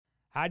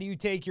How do you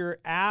take your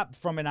app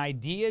from an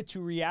idea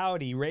to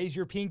reality? Raise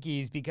your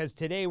pinkies, because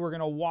today we're going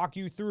to walk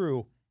you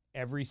through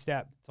every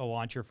step to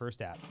launch your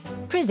first app.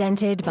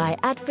 Presented by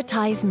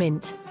Advertise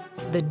Mint.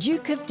 The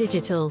Duke of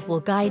Digital will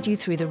guide you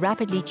through the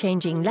rapidly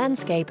changing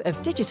landscape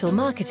of digital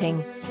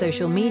marketing,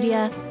 social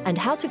media, and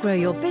how to grow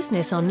your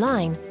business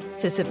online.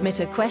 To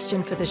submit a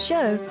question for the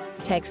show,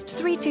 text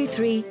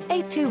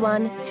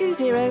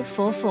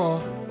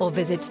 323-821-2044 or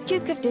visit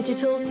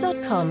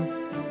dukeofdigital.com.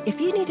 If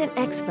you need an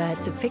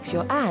expert to fix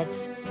your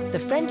ads, the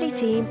friendly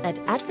team at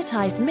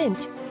Advertise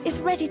Mint is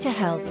ready to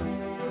help.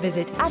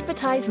 Visit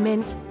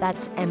AdvertiseMint,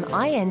 that's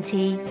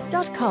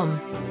MINT.com,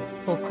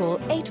 or call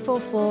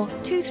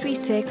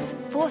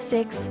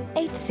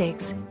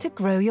 844-236-4686 to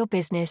grow your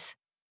business.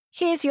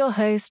 Here's your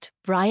host,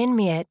 Brian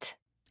Miet.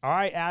 All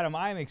right, Adam,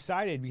 I'm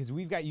excited because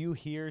we've got you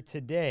here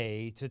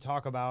today to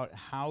talk about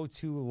how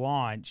to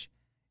launch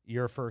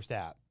your first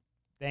app.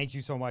 Thank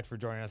you so much for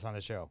joining us on the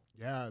show.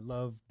 Yeah, I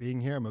love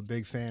being here. I'm a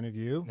big fan of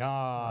you.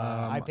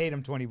 I paid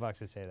him $20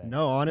 to say that.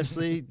 No,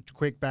 honestly,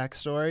 quick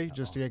backstory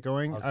just to get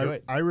going. Let's do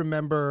it. I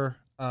remember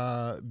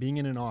being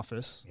in an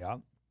office.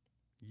 Yep.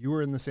 You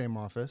were in the same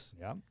office.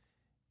 Yep.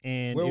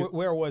 And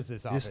where was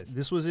this office?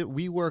 This was it.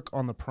 We work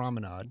on the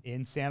promenade.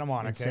 In Santa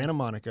Monica. In Santa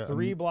Monica.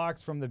 3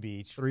 blocks from the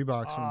beach. 3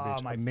 blocks from the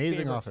beach. My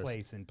amazing favorite office.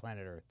 place in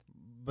planet Earth.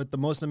 But the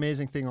most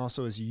amazing thing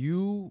also is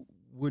you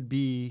would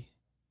be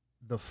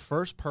the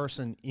first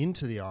person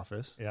into the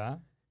office. Yeah.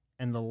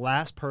 And the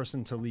last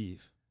person to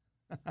leave.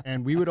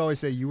 And we would always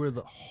say you were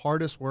the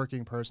hardest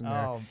working person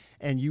there. Oh.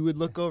 And you would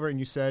look over and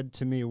you said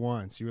to me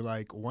once, you were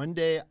like, one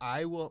day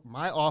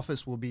my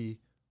office will be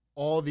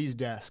all these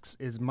desks.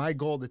 It's my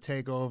goal to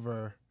take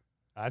over.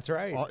 That's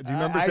right. Do you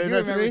remember saying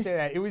I that to me? do remember saying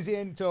that. It was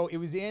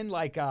in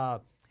like,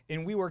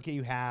 in WeWork,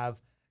 you have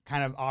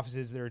kind of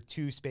offices that are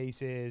 2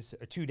 spaces,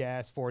 2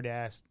 desks, 4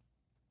 desks,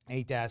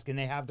 8 desks, and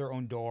they have their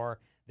own door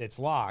that's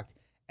locked.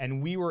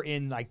 And we were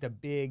in like the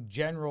big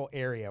general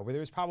area where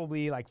there was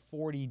probably like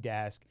 40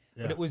 desks,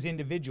 but it was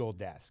individual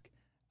desk,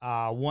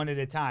 one at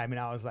a time. And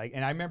I was like,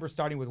 and I remember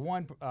starting with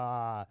one,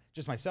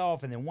 just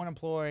myself, and then 1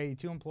 employee,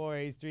 2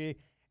 employees, 3.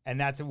 And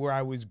that's where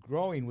I was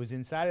growing, was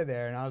inside of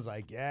there. And I was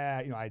like,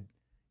 yeah, I had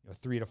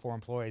 3 to 4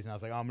 employees. And I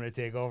was like, oh, I'm going to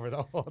take over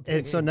the whole thing.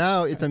 And so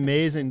now it's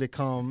amazing to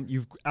come,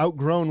 you've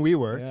outgrown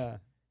WeWork. Yeah.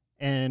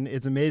 And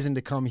it's amazing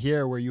to come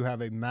here where you have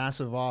a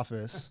massive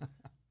office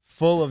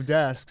full of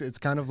desks. It's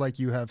kind of like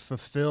you have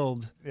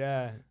fulfilled.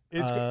 Yeah.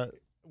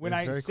 When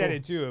I said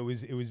it too,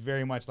 it was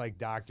very much like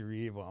Dr.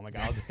 Evil. I'm like,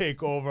 I'll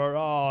take over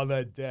all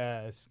the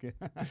desk.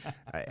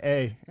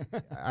 Hey,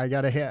 I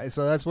got to.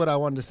 So that's what I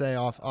wanted to say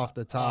off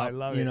the top. I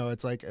love it.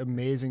 It's like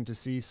amazing to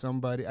see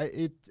somebody.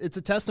 It's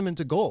a testament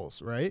to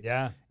goals, right?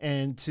 Yeah.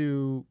 And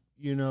to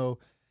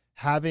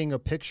having a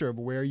picture of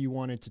where you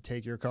wanted to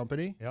take your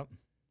company. Yep.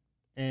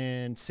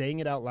 And saying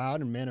it out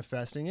loud and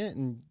manifesting it.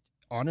 And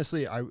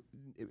honestly,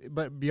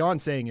 but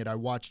beyond saying it, I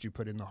watched you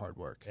put in the hard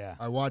work. Yeah.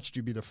 I watched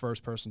you be the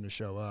first person to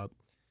show up,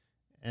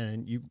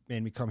 and you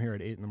made me come here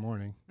at 8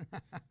 a.m.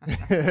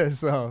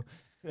 So,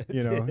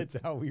 it's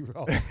how we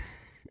roll.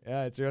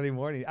 Yeah, it's early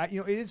morning.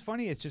 It is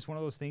funny. It's just one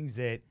of those things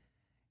that,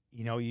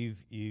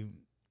 you've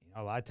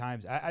a lot of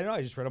times. I don't know.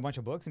 I just read a bunch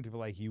of books, and people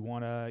are like, you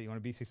want to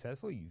be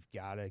successful, you've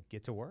got to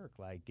get to work,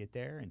 like get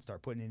there and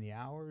start putting in the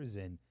hours.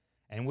 And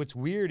what's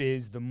weird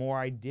is the more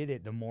I did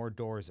it, the more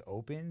doors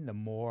open, the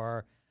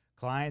more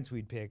clients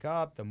we'd pick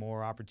up, the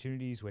more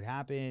opportunities would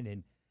happen.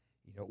 And,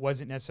 it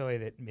wasn't necessarily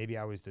that maybe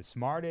I was the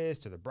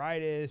smartest or the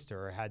brightest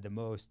or had the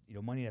most,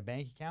 money in a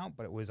bank account,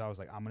 but I was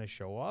like, I'm going to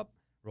show up,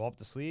 roll up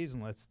the sleeves,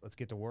 and let's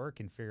get to work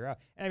and figure out.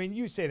 And I mean,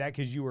 you say that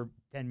because you were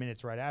 10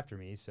 minutes right after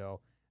me. So,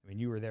 I mean,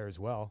 you were there as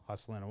well,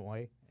 hustling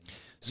away.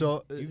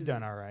 So you've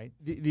done all right.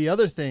 The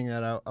other thing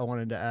that I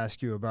wanted to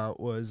ask you about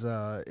was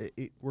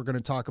we're going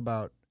to talk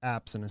about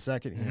apps in a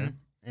second here.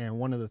 Mm-hmm. And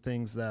one of the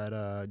things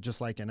that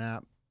just like an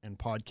app and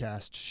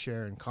podcast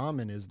share in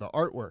common is the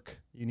artwork.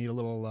 You need a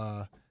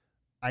little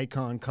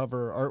icon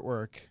cover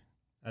artwork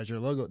as your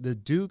logo. The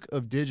Duke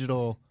of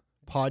Digital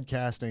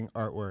podcasting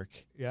artwork.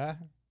 Yeah.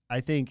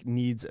 I think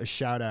needs a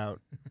shout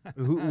out.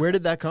 Where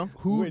did that come from?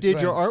 Who Which did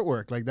one? your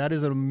artwork? Like, that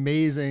is an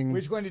amazing.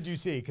 Which one did you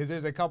see? Because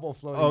there's a couple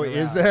floating Oh, around.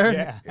 is there?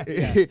 Yeah.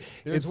 Yeah. There's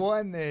It's-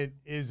 one that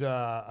is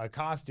a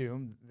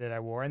costume that I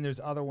wore, and there's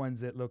other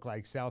ones that look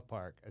like South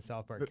Park, a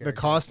South Park character. The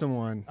costume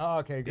one Oh,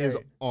 okay, great. is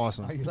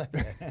awesome. Oh, you like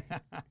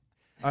that?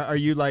 Are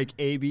you like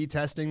A/B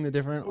testing the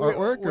different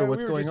artwork, or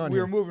what's going on We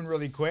here? were moving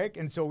really quick,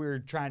 and so we were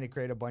trying to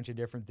create a bunch of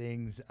different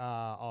things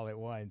all at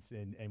once,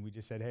 and we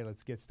just said, hey,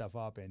 let's get stuff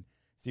up and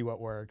see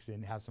what works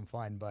and have some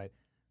fun. But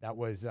that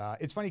was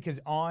it's funny because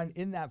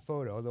in that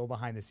photo, a little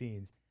behind the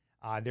scenes,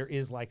 there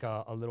is like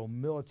a little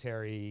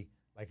military,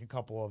 like a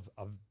couple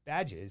of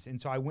badges.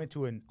 And so I went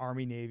to an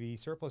Army Navy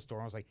surplus store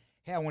and I was like,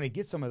 hey, I want to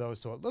get some of those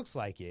so it looks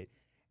like it.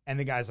 And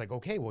the guy's like,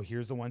 okay, well,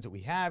 here's the ones that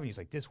we have. And he's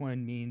like, this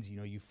one means,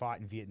 you fought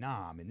in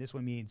Vietnam. And this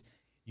one means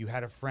you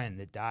had a friend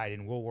that died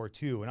in World War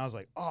II. And I was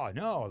like, oh,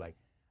 no. Like,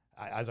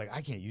 I was like, I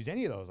can't use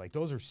any of those. Like,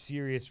 those are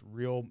serious,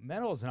 real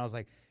medals. And I was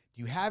like,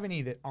 do you have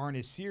any that aren't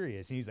as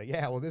serious? And he's like,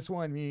 yeah, well, this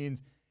one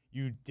means,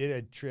 you did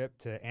a trip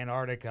to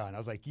Antarctica. And I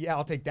was like, yeah,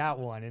 I'll take that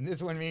one. And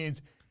this one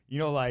means, you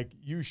know, like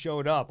you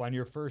showed up on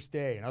your first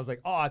day. And I was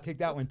like, oh, I'll take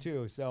that one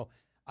too. So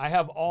I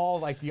have all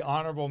like the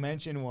honorable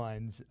mention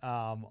ones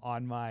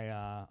on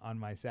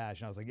my sash.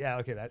 And I was like, yeah,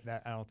 okay,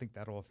 that I don't think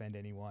that'll offend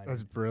anyone.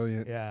 That's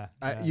brilliant. Yeah.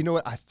 You know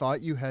what? I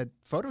thought you had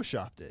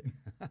photoshopped it.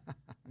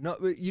 No,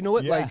 you know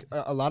what? Yeah. Like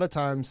a lot of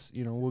times,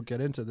 you know, we'll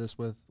get into this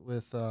with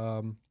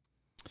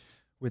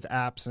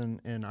apps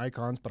and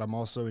icons, but I'm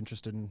also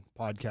interested in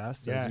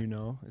podcasts, as you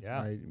know. It's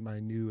my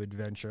new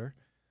adventure.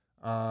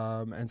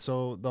 And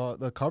so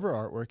the cover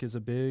artwork is a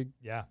big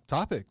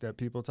topic that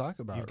people talk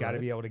about. You've got to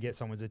be able to get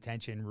someone's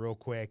attention real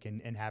quick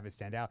and have it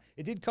stand out.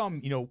 It did come,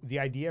 you know, the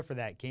idea for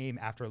that came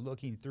after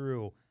looking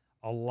through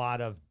a lot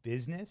of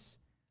business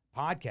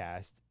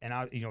podcasts, and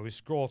I, you know, we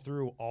scroll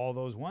through all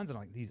those ones, and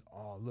I'm like, these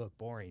all look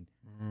boring.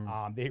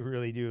 They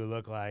really do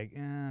look like,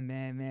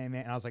 man.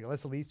 And I was like,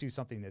 let's at least do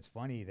something that's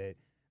funny that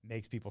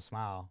makes people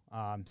smile.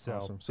 So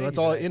awesome. So that's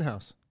all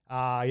in-house.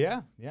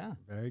 Yeah.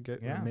 Very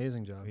good. Yeah.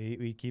 Amazing job.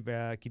 We keep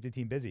the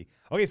team busy.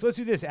 Okay, so let's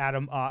do this,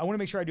 Adam. I want to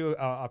make sure I do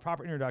a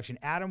proper introduction.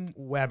 Adam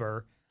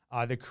Weber,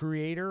 the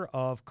creator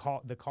of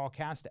the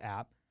Callcast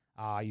app.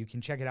 You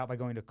can check it out by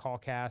going to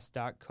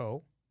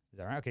callcast.co. Is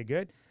that right? Okay,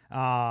 good.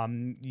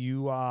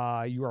 You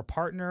are a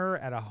partner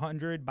at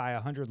 100 by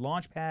 100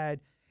 Launchpad.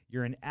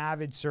 You're an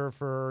avid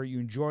surfer. You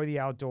enjoy the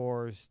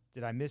outdoors.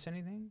 Did I miss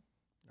anything?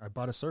 I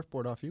bought a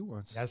surfboard off you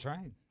once. That's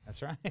right.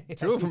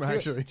 Two of them,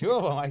 actually. Two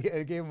of them. I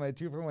gave them a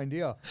 2-for-1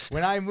 deal.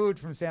 When I moved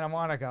from Santa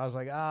Monica, I was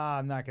like,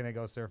 I'm not going to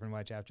go surfing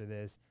much after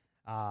this.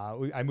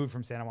 I moved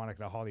from Santa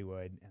Monica to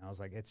Hollywood, and I was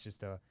like, it's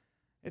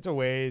a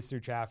ways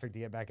through traffic to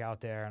get back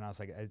out there. And I was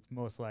like, it's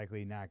most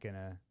likely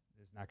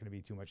there's not going to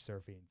be too much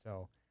surfing.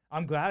 So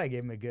I'm glad I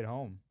gave him a good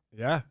home.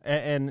 Yeah.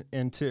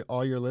 And to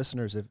all your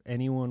listeners, if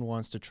anyone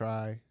wants to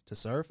try to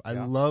surf, I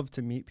love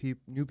to meet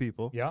new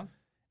people. Yeah.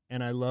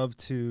 And I love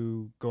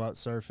to go out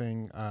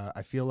surfing.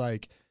 I feel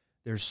like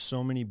there's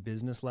so many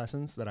business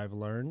lessons that I've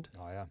learned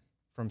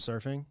from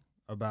surfing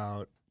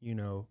about, you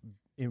know,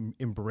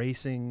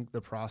 embracing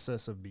the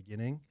process of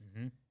beginning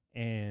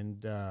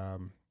and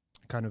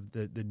kind of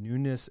the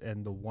newness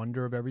and the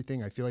wonder of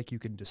everything. I feel like you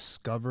can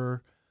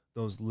discover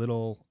those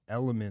little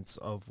elements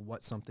of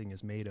what something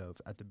is made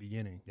of at the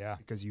beginning. Yeah.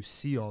 Because you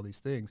see all these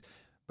things,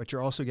 but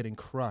you're also getting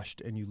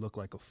crushed and you look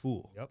like a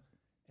fool. Yep.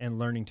 And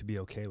learning to be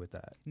okay with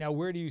that. Now,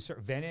 where do you surf?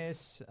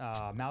 Venice,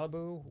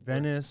 Malibu?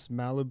 Venice,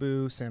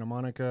 Malibu, Santa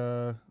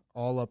Monica,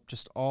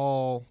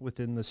 all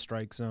within the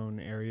strike zone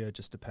area. It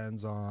just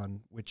depends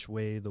on which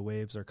way the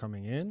waves are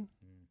coming in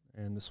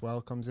and the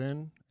swell comes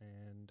in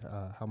and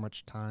how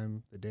much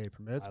time the day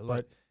permits.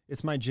 But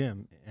it's my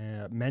gym,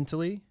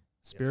 mentally,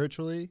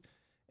 spiritually,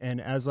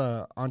 and as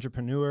a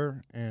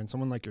entrepreneur and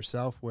someone like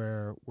yourself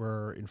where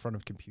we're in front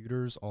of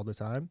computers all the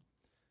time,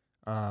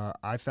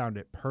 I found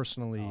it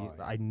personally.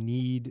 I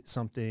need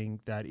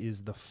something that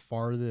is the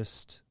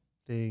farthest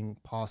thing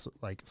possible,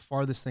 like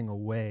farthest thing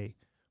away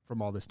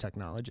from all this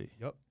technology.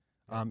 Yep.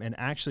 And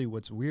actually,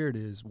 what's weird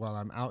is while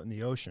I'm out in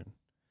the ocean,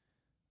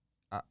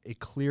 it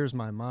clears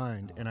my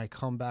mind, and I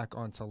come back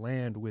onto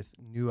land with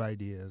new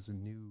ideas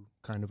and new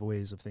kind of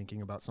ways of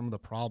thinking about some of the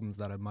problems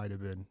that I might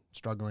have been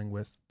struggling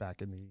with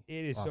back in the.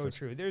 It is office.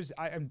 so true.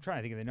 I'm trying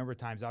to think of the number of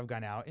times I've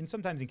gone out, and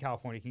sometimes in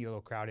California it can get a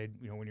little crowded.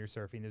 You know, when you're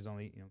surfing, there's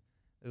only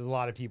there's a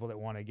lot of people that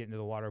want to get into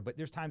the water, but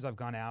there's times I've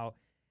gone out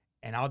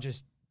and I'll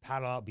just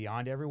paddle out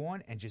beyond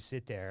everyone and just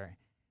sit there,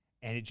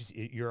 and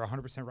you're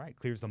 100% right.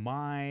 Clears the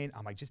mind.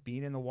 I'm like, just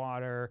being in the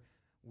water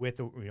with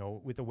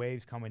the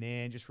waves coming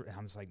in.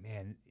 I'm just like,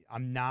 man,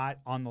 I'm not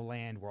on the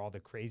land where all the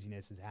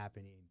craziness is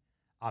happening.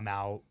 I'm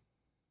out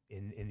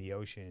in the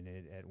ocean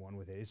and at one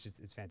with it.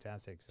 It's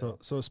fantastic. So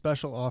a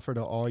special offer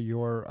to all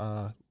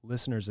your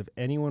listeners. If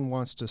anyone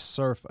wants to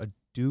surf a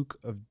Duke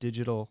of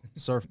Digital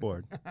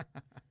surfboard,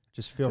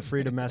 just feel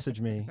free to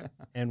message me,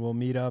 and we'll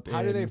meet up.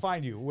 How do they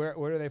find you? Where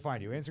do they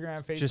find you?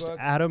 Instagram, Facebook? Just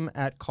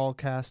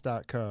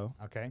adam@callcast.co.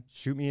 Okay.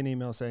 Shoot me an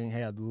email saying,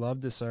 hey, I'd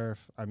love to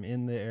surf. I'm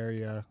in the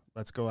area.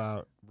 Let's go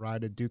out,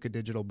 ride a Duke of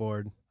Digital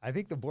board. I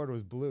think the board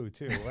was blue,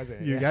 too,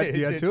 wasn't it? you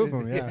had two of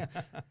them, yeah.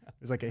 It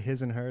was like a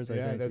his and hers, I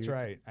think. Yeah, that's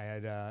right. I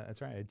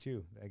had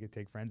two. I could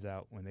take friends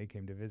out when they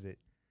came to visit.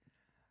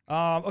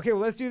 Okay,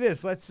 well, let's do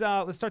this. Let's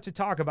start to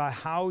talk about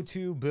how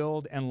to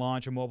build and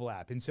launch a mobile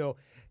app. And so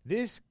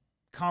this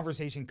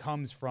conversation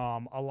comes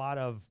from a lot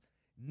of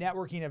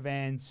networking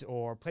events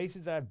or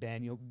places that I've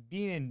been,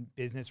 being in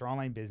business or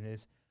online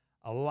business,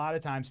 a lot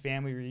of times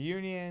family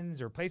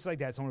reunions or places like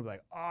that, someone will be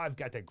like, oh, I've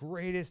got the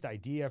greatest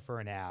idea for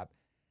an app.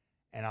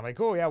 And I'm like,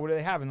 oh yeah, what do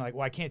they have? And they're like,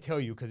 well, I can't tell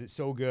you because it's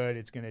so good.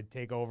 It's going to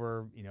take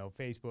over,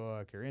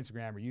 Facebook or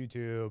Instagram or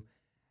YouTube.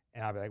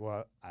 And I'll be like,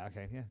 well,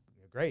 okay, yeah,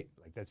 great.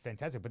 Like, that's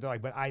fantastic. But they're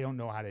like, but I don't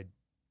know how to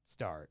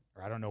start,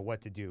 or I don't know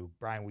what to do.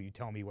 Brian, will you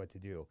tell me what to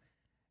do?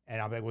 And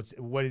I'm like,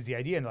 what is the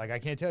idea? And they're like, I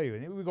can't tell you.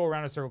 And we go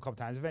around a circle a couple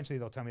times. Eventually,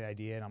 they'll tell me the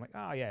idea. And I'm like,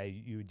 oh, yeah,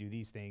 you would do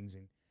these things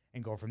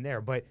and go from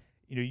there. But,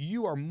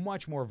 you are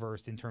much more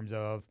versed in terms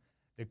of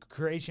the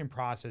creation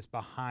process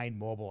behind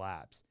mobile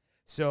apps.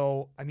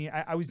 So, I mean,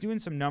 I was doing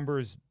some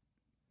numbers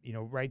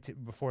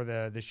before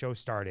the show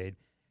started,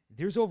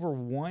 there's over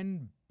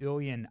 1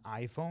 billion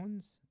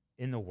iPhones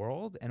in the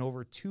world and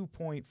over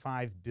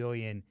 2.5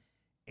 billion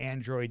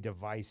Android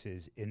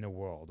devices in the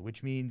world,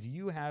 which means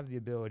you have the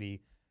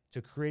ability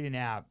to create an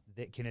app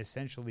that can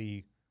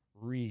essentially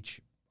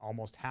reach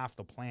almost half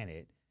the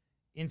planet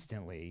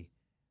instantly.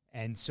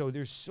 And so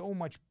there's so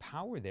much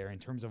power there in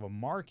terms of a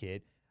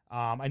market.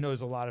 I know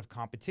there's a lot of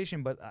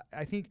competition, but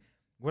I think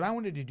what I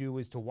wanted to do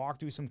was to walk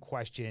through some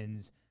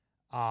questions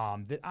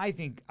that I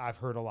think I've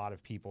heard a lot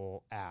of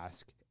people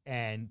ask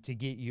and to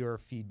get your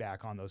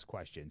feedback on those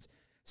questions.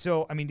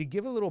 So, I mean, to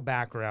give a little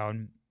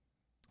background,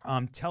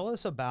 tell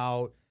us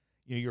about,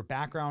 your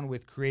background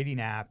with creating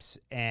apps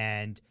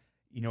and,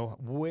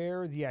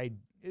 where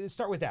let's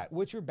start with that.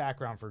 What's your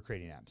background for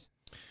creating apps?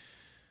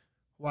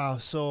 Wow.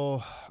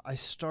 So I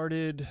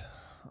started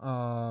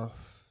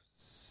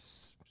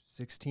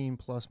 16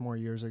 plus more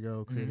years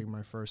ago creating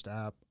my first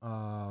app.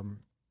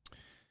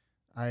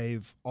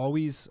 I've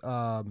always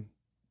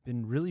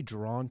been really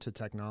drawn to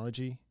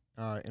technology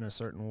in a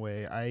certain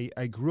way.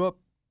 I grew up,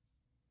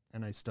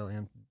 and I still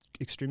am,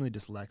 extremely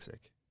dyslexic.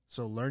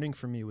 So learning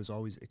for me was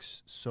always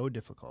so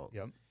difficult.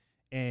 Yep.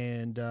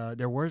 And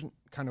there weren't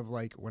kind of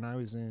like when I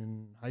was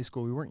in high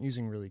school, we weren't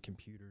using really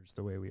computers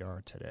the way we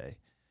are today.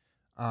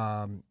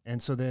 And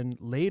so then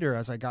later,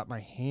 as I got my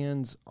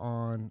hands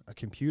on a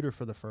computer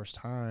for the first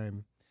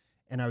time,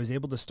 and I was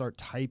able to start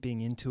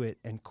typing into it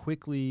and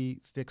quickly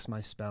fix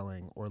my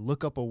spelling or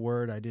look up a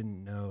word I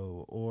didn't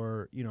know,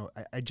 or,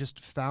 I just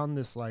found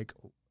this, like,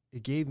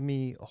 it gave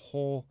me a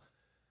whole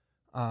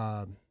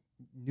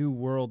new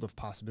world of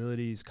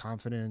possibilities,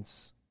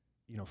 confidence,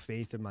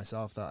 faith in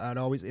myself. That I'd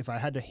always, if I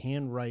had to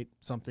handwrite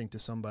something to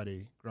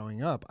somebody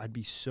growing up, I'd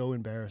be so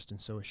embarrassed and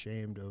so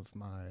ashamed of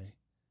my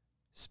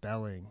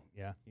spelling.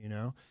 Yeah.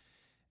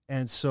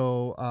 And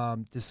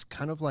so this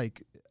kind of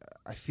like,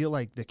 I feel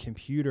like the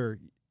computer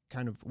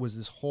kind of was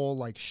this whole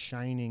like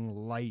shining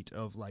light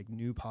of like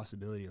new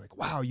possibility. Like,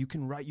 wow, you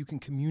can write, you can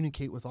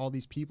communicate with all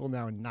these people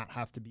now and not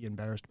have to be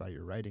embarrassed by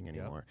your writing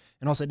anymore. Yep.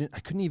 And also I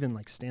couldn't even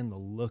like stand the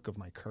look of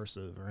my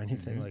cursive or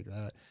anything like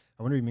that.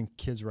 I wonder even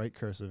kids write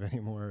cursive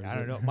anymore. I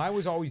don't know. Mine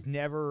was always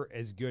never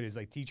as good as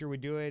like teacher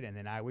would do it. And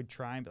then I would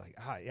try and be like,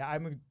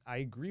 I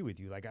agree with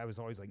you. Like I was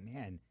always like,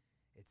 man,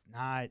 it's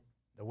not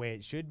the way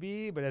it should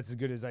be, but that's as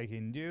good as I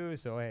can do.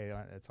 So, hey,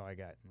 that's all I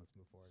got. Let's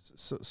move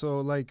forward. So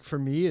like for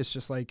me, it's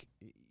just like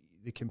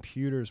the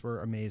computers were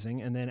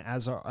amazing. And then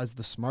as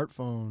the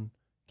smartphone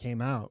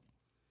came out,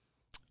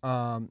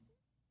 I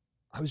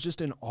was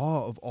just in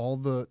awe of all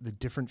the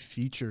different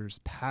features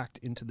packed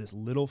into this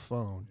little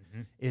phone.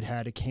 Mm-hmm. It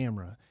had a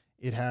camera.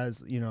 It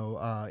has,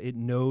 it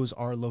knows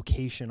our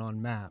location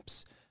on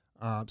maps.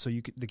 So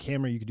the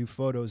camera, you could do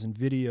photos and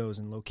videos,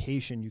 and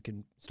location, you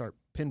can start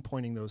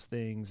pinpointing those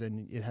things,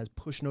 and it has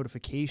push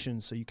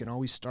notifications. So you can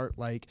always start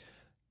like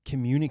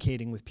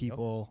communicating with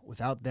people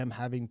without them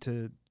having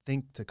to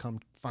think to come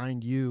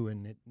find you,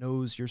 and it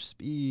knows your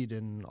speed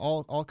and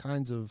all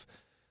kinds of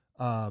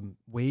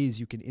ways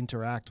you can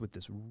interact with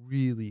this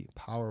really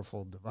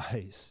powerful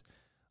device.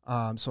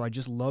 So I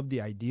just love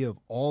the idea of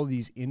all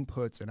these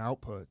inputs and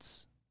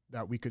outputs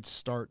that we could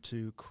start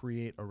to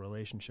create a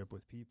relationship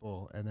with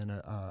people, and then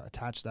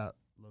attach that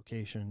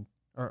location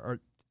or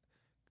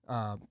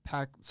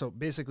pack. So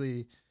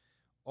basically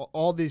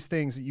all these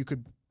things that you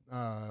could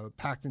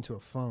packed into a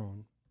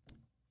phone,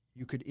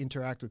 you could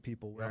interact with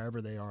people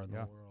wherever they are in the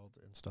world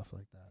and stuff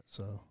like that.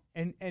 So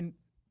and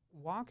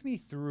walk me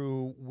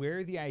through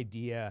where the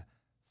idea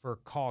for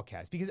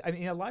Callcast, because I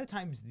mean a lot of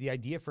times the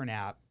idea for an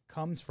app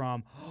comes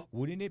from,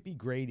 wouldn't it be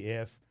great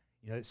if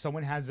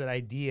someone has that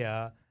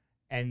idea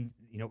and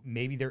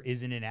maybe there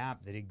isn't an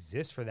app that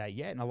exists for that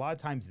yet, and a lot of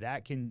times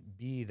that can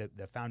be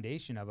the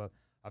foundation of a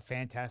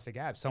fantastic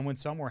app. Someone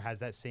somewhere has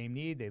that same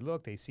need. They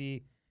look, they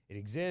see it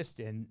exists,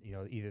 and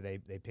either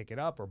they pick it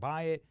up or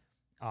buy it.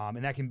 And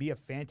that can be a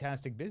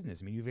fantastic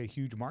business. I mean, you have a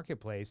huge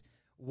marketplace.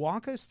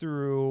 Walk us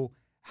through,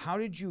 how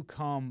did you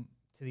come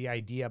to the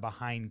idea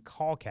behind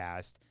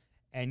Callcast?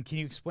 And can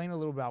you explain a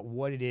little about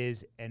what it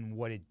is and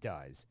what it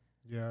does?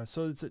 Yeah,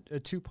 so it's a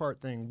two-part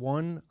thing.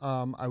 One,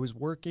 I was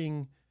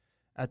working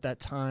at that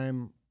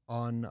time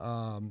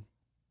on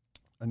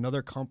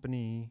another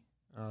company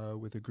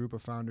with a group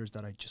of founders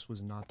that I just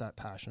was not that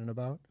passionate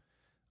about.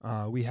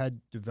 We had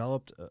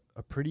developed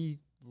a pretty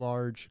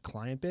large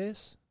client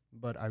base,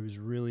 but I was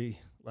really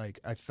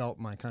I felt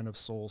my kind of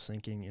soul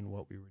sinking in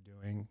what we were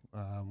doing,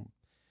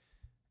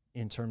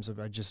 in terms of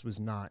I just was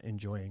not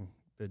enjoying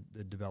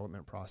the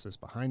development process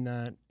behind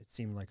that. It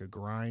seemed like a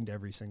grind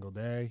every single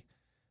day.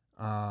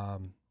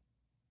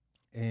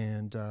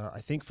 And I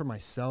think for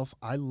myself,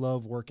 I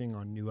love working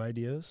on new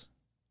ideas.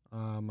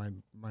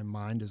 My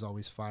mind is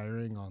always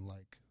firing on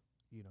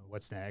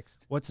what's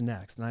next.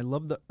 And I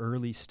love the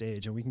early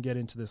stage, and we can get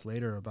into this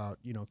later about,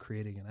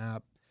 creating an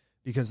app,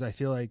 because I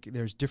feel like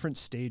there's different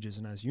stages.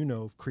 And as you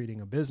know,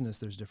 creating a business,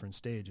 there's different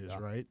stages,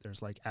 right?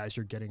 There's as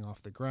you're getting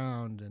off the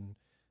ground and,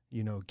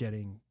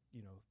 getting,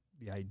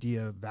 the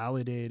idea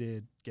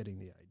validated, getting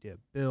the idea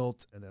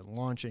built, and then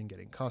launching,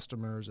 getting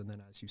customers, and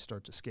then as you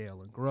start to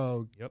scale and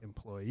grow,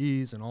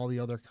 employees and all the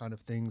other kind of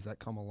things that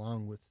come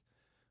along with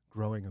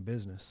growing a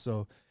business.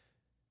 So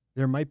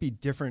there might be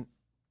different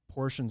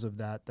portions of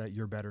that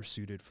you're better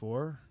suited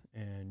for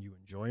and you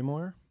enjoy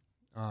more.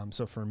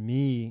 So for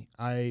me,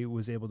 I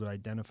was able to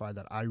identify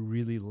that I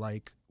really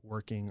like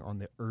working on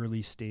the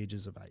early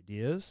stages of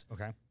ideas,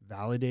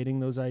 validating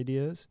those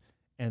ideas,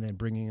 and then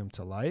bringing them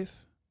to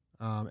life.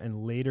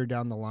 And later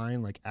down the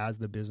line, like as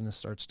the business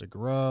starts to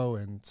grow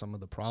and some of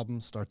the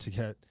problems start to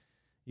get,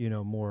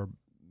 more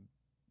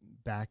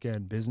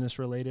back-end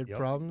business-related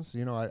problems,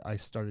 I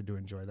started to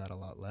enjoy that a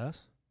lot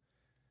less.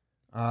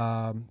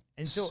 And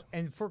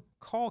for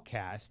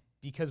Callcast,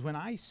 because when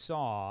I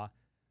saw,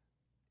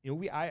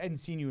 I hadn't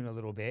seen you in a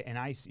little bit, and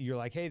you're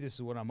like, hey, this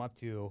is what I'm up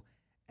to.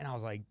 And I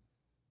was like,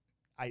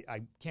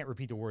 I can't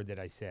repeat the word that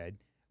I said,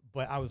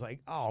 but I was like,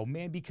 oh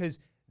man, because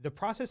the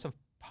process of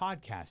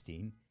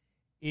podcasting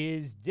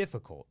is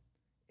difficult.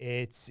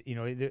 It's,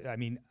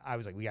 I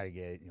was like, we got to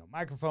get,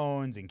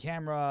 microphones and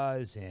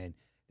cameras, and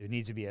there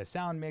needs to be a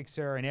sound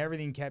mixer, and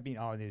everything kept being,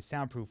 there's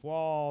soundproof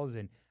walls.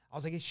 And I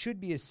was like, it should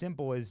be as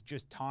simple as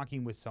just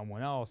talking with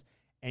someone else.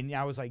 And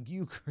I was like,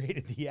 you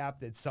created the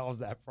app that solves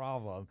that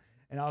problem.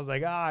 And I was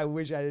like, I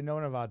wish I had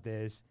known about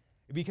this,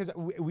 because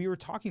we were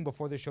talking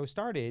before the show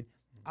started.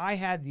 I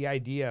had the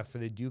idea for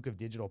the Duke of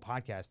Digital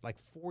podcast like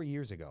 4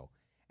 years ago,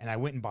 and I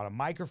went and bought a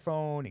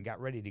microphone and got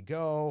ready to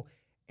go.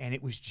 And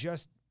it was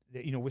just,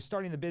 with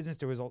starting the business,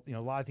 there was a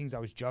lot of things I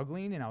was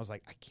juggling, and I was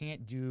like, I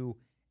can't do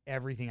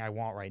everything I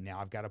want right now.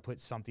 I've got to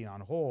put something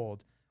on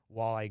hold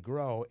while I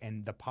grow.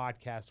 And the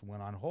podcast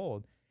went on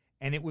hold.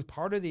 And it was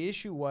part of the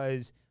issue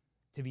was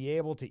to be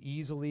able to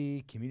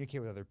easily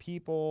communicate with other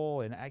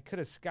people. And I could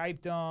have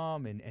Skyped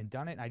them and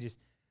done it. And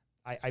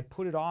I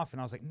put it off, and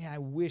I was like, man, I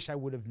wish I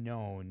would have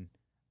known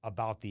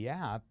about the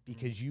app,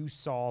 because you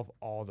solve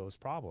all those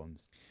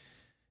problems.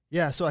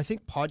 Yeah. So I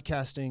think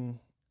podcasting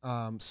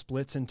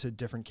splits into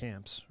different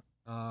camps.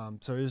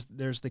 So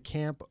there's the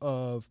camp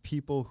of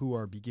people who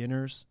are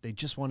beginners. They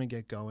just want to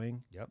get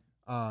going.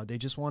 They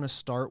just want to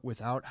start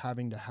without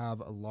having to have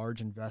a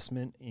large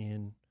investment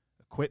in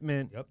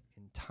equipment,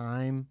 in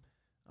time.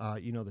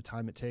 The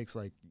time it takes,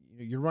 like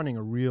you're running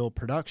a real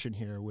production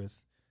here with,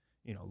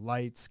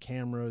 lights,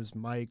 cameras,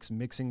 mics,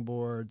 mixing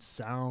boards,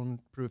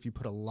 soundproof. You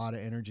put a lot of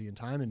energy and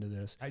time into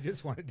this. I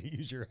just wanted to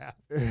use your app.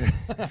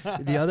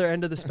 The other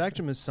end of the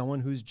spectrum is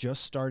someone who's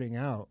just starting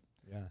out.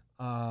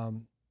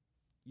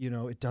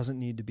 It doesn't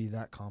need to be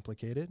that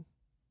complicated.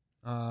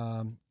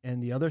 And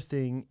the other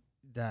thing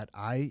that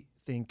I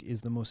think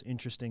is the most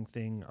interesting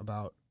thing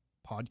about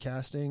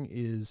podcasting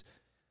is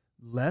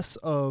less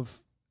of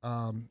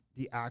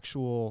the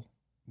actual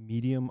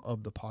medium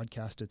of the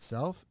podcast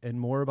itself and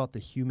more about the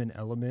human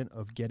element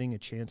of getting a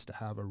chance to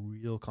have a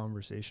real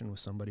conversation with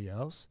somebody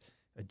else,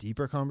 a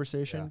deeper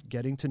conversation,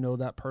 getting to know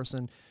that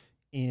person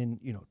in,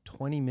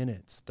 20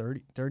 minutes,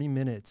 30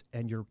 minutes,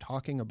 and you're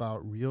talking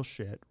about real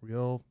shit,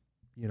 real,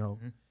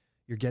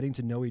 you're getting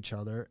to know each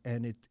other,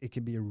 and it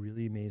can be a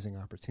really amazing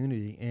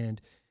opportunity.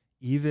 And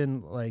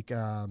even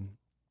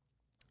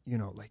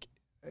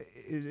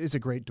it's a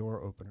great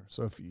door opener.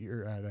 So if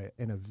you're at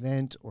an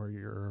event, or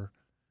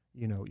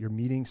you're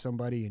meeting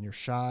somebody and you're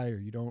shy, or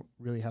you don't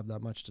really have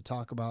that much to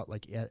talk about,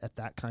 like at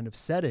that kind of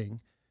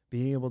setting,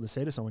 being able to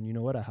say to someone, you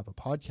know what, I have a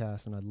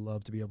podcast and I'd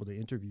love to be able to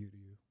interview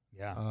you.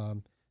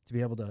 To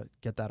be able to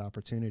get that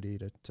opportunity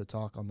to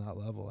talk on that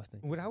level, I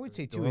think. What I would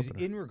say too is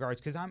in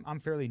regards, because I'm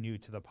fairly new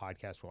to the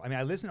podcast world. I mean,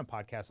 I listen to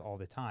podcasts all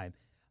the time.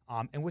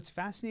 And what's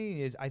fascinating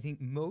is I think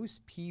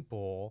most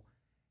people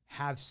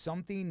have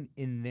something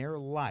in their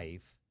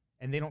life,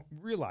 and they don't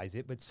realize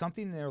it, but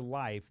something in their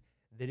life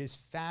that is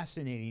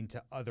fascinating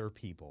to other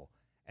people.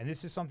 And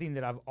this is something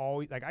that I've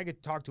always, like, I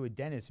could talk to a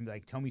dentist and be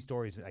like, tell me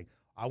stories. Like,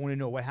 I want to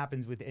know what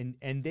happens with,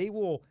 and they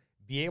will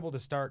be able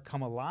to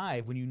come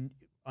alive when you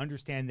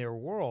understand their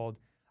world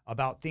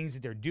about things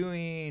that they're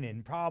doing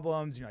and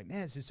problems. You're like,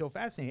 man, this is so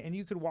fascinating. And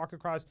you could walk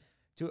across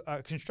to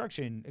a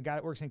guy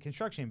that works in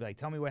construction and be like,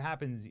 tell me what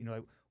happens.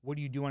 Like, what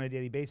do you do on a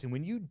daily basis? And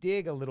when you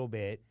dig a little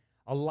bit,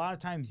 a lot of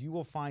times you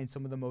will find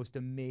some of the most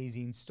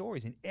amazing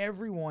stories. And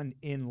everyone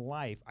in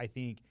life, I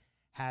think,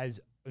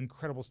 has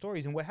incredible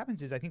stories. And what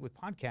happens is, I think with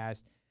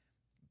podcasts,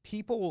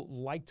 people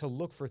like to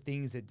look for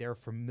things that they're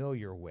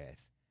familiar with.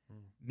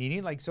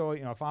 Meaning, like, so,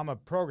 if I'm a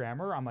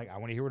programmer, I'm like, I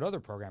want to hear what other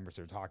programmers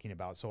are talking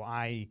about. So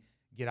I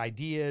get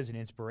ideas and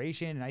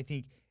inspiration. And I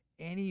think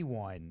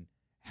anyone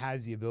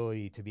has the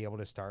ability to be able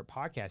to start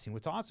podcasting.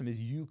 What's awesome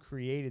is you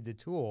created the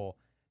tool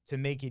to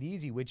make it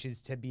easy, which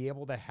is to be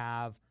able to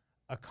have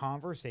a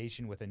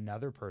conversation with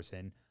another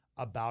person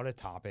about a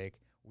topic.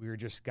 We were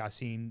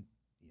discussing,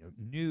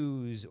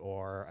 news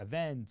or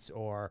events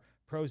or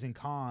pros and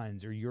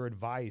cons or your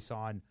advice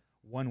on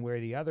one way or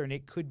the other. And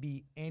it could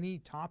be any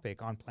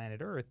topic on planet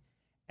Earth.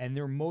 And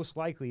there most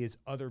likely is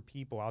other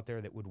people out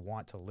there that would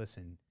want to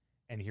listen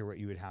and hear what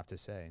you would have to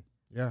say.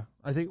 Yeah.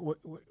 I think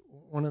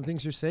one of the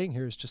things you're saying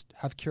here is just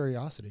have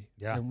curiosity.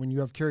 Yeah. And when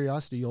you have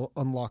curiosity, you'll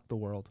unlock the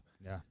world.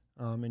 Yeah.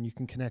 and you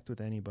can connect with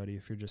anybody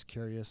if you're just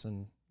curious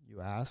and you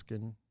ask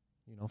and,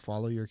 you know,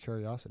 follow your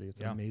curiosity.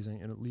 It's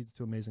amazing, and it leads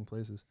to amazing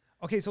places.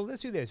 Okay, so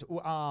let's do this.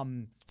 I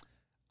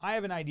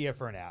have an idea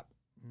for an app.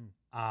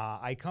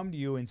 I come to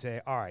you and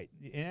say, all right,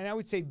 and I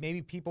would say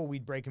maybe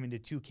we'd break them into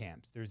two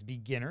camps. There's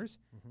beginners,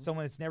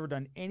 someone that's never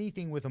done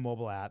anything with a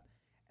mobile app,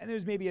 and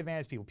there's maybe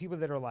advanced people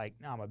that are like,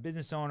 no, I'm a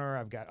business owner,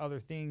 I've got other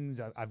things,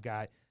 I've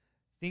got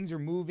things are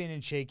moving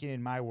and shaking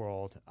in my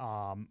world.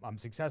 I'm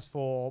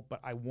successful, but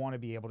I want to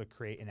be able to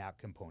create an app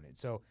component.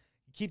 So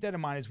keep that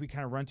in mind as we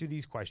kind of run through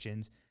these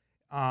questions.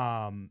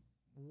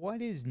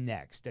 What is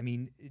next? I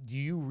mean, do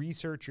you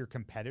research your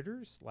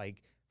competitors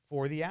like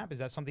for the app? Is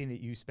that something that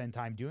you spend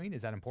time doing?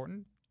 Is that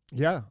important?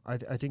 Yeah, I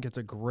think it's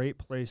a great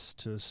place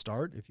to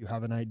start. If you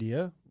have an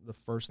idea, the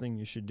first thing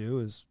you should do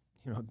is,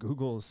 you know,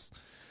 Google's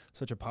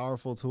such a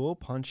powerful tool.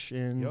 Punch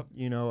in,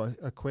 you know,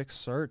 a quick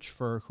search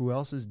for who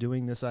else is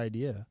doing this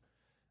idea.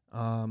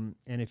 And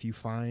if you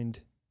find,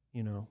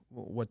 you know,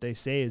 what they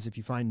say is if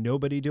you find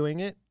nobody doing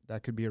it,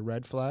 that could be a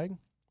red flag.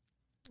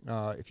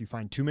 If you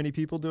find too many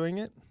people doing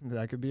it,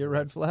 that could be a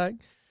red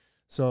flag.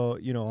 So,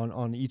 you know,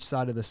 on each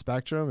side of the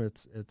spectrum,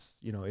 it's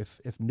you know, if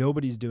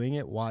nobody's doing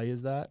it, why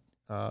is that?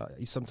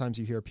 Sometimes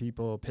you hear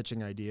people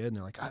pitching idea and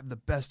they're like, I have the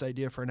best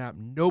idea for an app.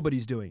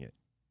 Nobody's doing it.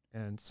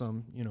 And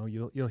some, you know,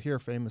 you'll hear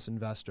famous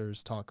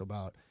investors talk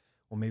about,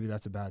 well, maybe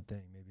that's a bad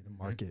thing. Maybe the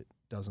market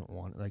doesn't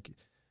want it. Like,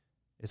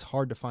 it's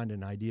hard to find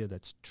an idea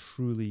that's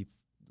truly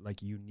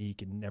like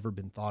unique and never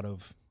been thought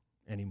of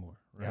anymore.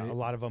 Right? Yeah, a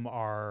lot of them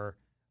are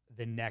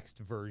the next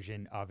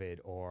version of it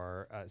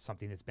or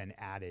something that's been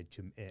added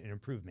to an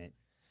improvement.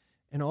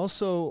 And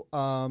also,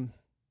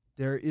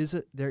 there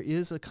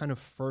is a kind of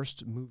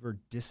first mover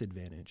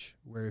disadvantage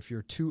where if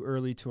you're too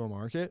early to a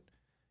market,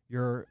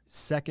 your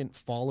second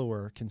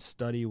follower can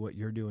study what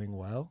you're doing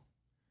well,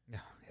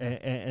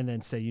 and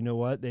then say, you know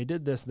what, they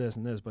did this, this,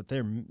 and this, but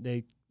they're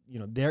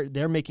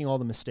making all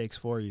the mistakes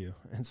for you,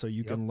 and so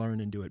you can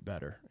learn and do it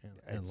better.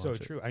 And so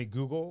true. I mean,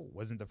 Google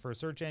wasn't the first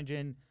search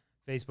engine.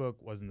 Facebook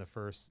wasn't the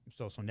first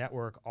social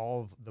network.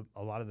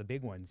 A lot of the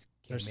big ones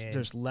came in.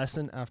 There's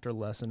lesson after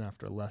lesson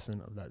after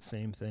lesson of that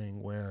same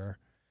thing where,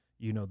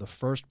 you know, the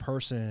first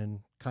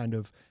person kind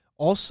of.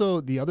 Also,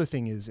 the other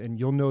thing is, and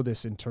you'll know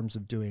this in terms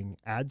of doing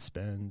ad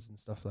spends and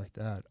stuff like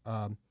that,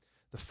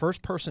 the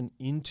first person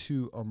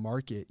into a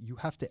market, you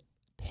have to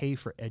pay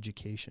for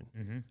education.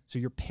 Mm-hmm. So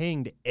you're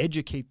paying to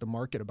educate the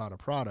market about a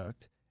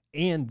product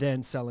and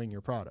then selling your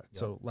product. Yep.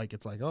 So like,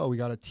 it's like, oh, we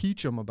got to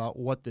teach them about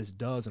what this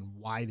does and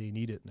why they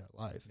need it in their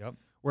life. Yep.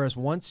 Whereas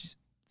once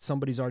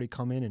somebody's already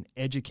come in and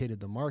educated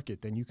the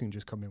market, then you can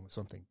just come in with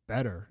something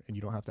better and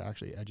you don't have to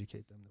actually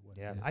educate them to what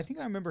it is. I think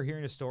I remember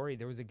hearing a story.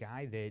 There was a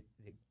guy that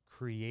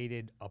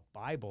created a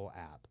Bible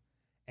app,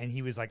 and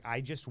he was like,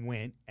 I just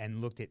went and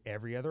looked at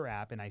every other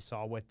app and I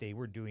saw what they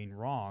were doing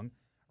wrong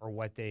or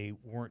what they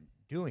weren't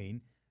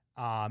doing.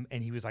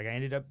 And he was like, I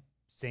ended up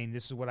saying,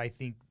 this is what I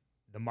think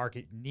the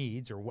market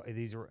needs, or what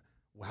these are,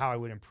 how I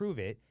would improve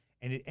it.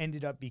 And it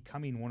ended up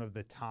becoming one of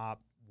the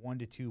top 1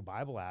 to 2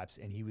 Bible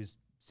apps. And he was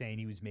saying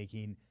he was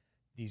making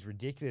these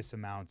ridiculous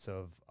amounts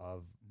of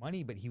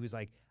money, but he was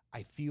like,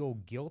 I feel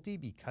guilty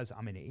because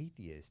I'm an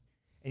atheist.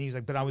 And he was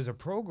like, but I was a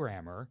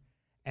programmer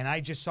and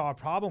I just saw a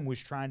problem, was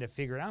trying to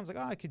figure it out. I was like,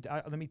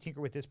 oh, let me tinker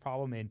with this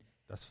problem. And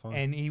that's fun.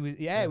 And he was,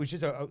 it was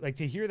just like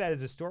to hear that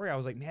as a story. I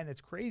was like, man,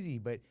 that's crazy.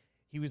 But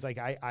he was like,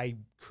 I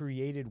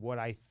created what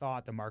I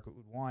thought the market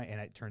would want.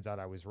 And it turns out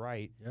I was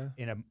right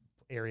in an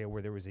area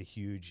where there was a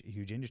huge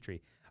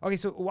industry. Okay.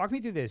 So walk me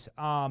through this.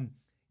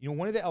 You know,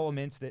 one of the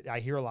elements that I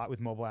hear a lot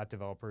with mobile app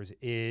developers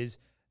is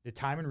the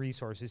time and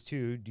resources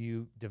too. Do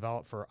you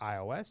develop for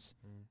iOS?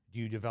 Do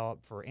you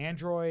develop for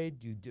Android?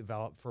 Do you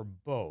develop for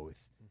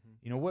both?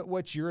 You know,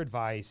 what's your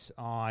advice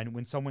on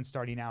when someone's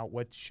starting out?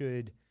 What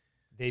should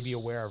they be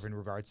aware of in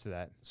regards to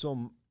that?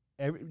 So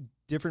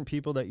different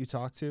people that you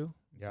talk to,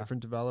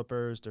 different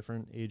developers,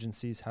 different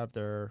agencies have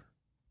their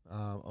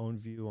own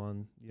view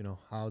on, you know,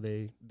 how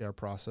their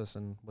process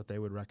and what they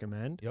would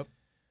recommend. Yep.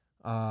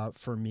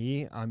 For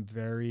me, I'm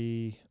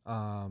very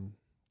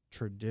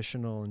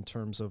traditional in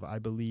terms of I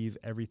believe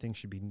everything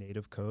should be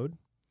native code.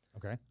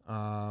 Okay.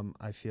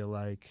 I feel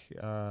like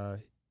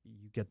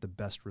you get the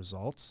best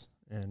results.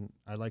 And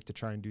I like to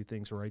try and do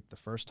things right the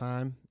first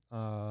time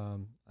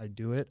I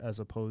do it, as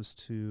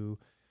opposed to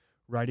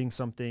writing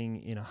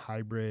something in a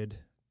hybrid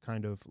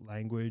kind of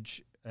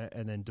language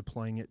and then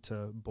deploying it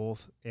to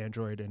both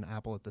Android and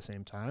Apple at the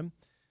same time.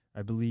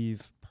 I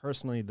believe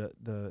personally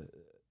that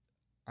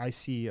I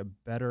see a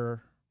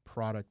better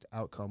product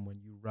outcome when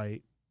you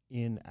write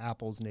in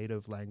Apple's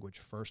native language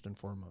first and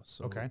foremost.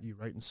 So you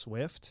write in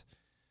Swift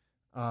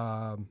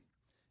and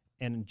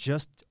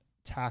just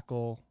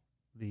tackle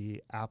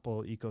the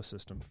Apple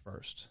ecosystem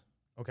first.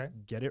 Okay.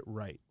 Get it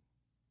right.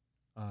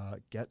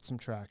 Get some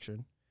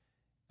traction.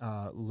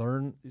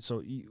 Learn.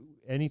 So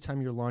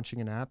anytime you're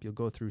launching an app, you'll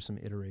go through some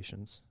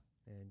iterations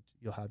and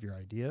you'll have your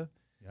idea.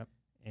 Yep.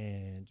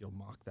 And you'll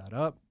mock that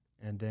up,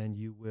 and then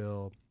you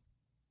will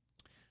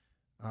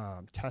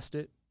test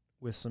it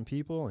with some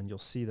people, and you'll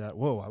see that,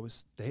 whoa,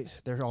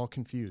 they're all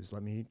confused.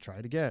 Let me try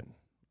it again.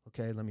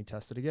 Okay, let me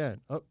test it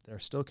again. Oh, they're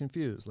still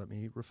confused. Let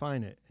me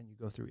refine it. And you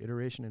go through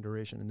iteration.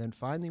 And then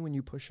finally, when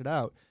you push it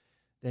out,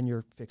 then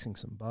you're fixing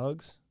some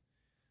bugs.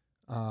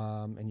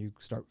 And you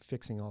start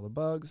fixing all the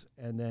bugs,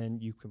 and then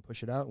you can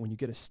push it out. When you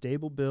get a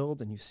stable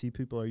build and you see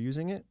people are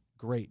using it,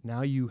 great.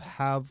 Now you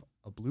have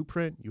a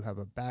blueprint, you have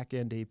a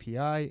back-end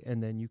API,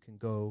 and then you can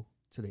go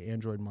to the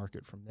Android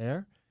market from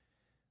there.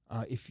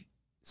 If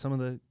some of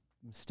the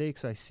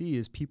mistakes I see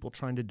is people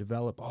trying to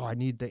develop, I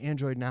need the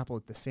Android and Apple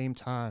at the same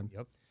time.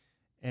 Yep.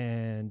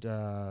 And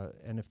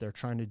if they're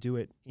trying to do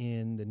it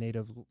in the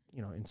native,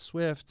 in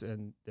Swift,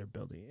 and they're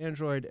building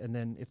Android, and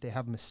then if they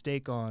have a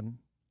mistake on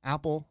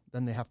Apple,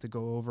 then they have to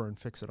go over and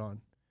fix it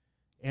on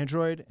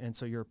Android, and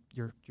so you're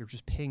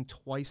just paying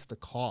twice the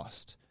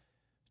cost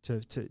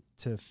to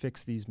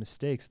fix these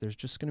mistakes. There's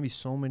just going to be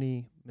so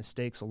many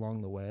mistakes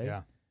along the way.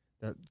 Yeah.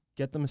 That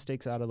get the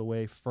mistakes out of the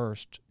way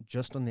first,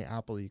 just on the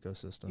Apple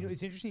ecosystem.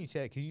 It's interesting you say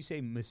that, because you say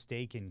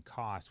mistake in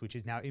cost, which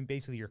is now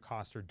basically your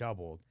costs are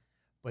doubled.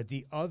 But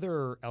the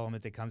other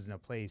element that comes into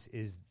place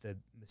is the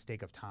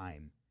mistake of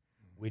time,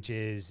 which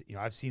is,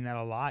 I've seen that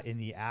a lot in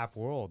the app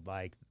world.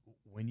 Like,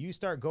 when you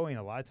start going,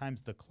 a lot of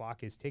times the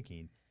clock is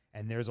ticking,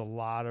 and there's a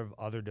lot of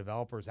other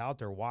developers out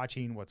there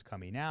watching what's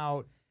coming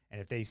out.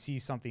 And if they see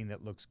something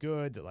that looks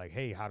good, they're like,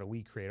 hey, how do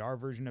we create our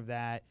version of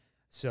that?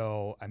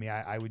 So,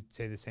 I would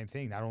say the same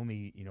thing, not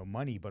only,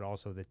 money, but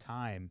also the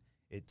time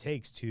it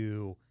takes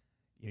to,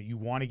 you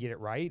want to get it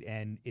right.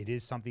 And it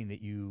is something that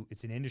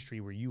it's an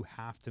industry where you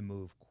have to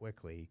move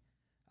quickly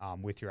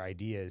with your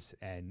ideas,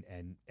 and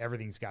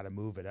everything's got to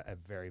move at a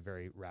very,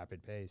 very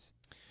rapid pace.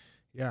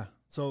 Yeah.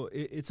 So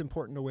it's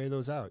important to weigh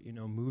those out,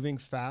 moving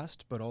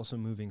fast, but also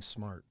moving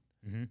smart.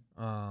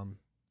 Mm-hmm.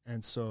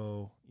 And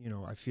so,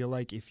 I feel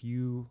like if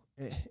you're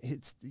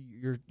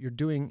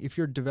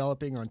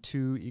developing on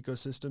two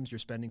ecosystems, you're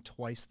spending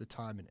twice the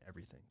time in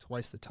everything,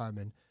 twice the time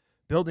in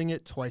building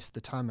it, twice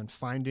the time in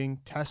finding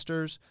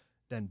testers,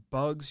 then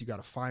bugs. You got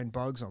to find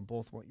bugs on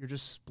both. You're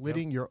just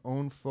splitting your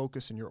own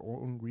focus and your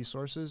own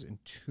resources in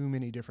too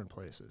many different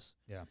places.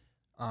 Yeah.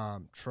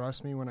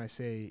 Trust me when I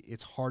say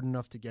it's hard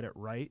enough to get it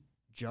right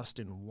just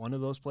in one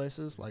of those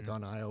places. Like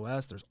on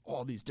iOS, there's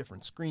all these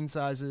different screen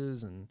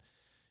sizes, and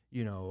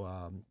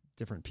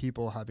different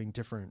people having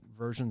different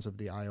versions of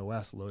the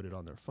iOS loaded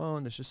on their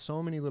phone. There's just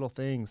so many little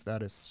things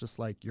that it's just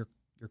like you're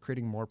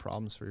creating more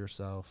problems for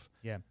yourself.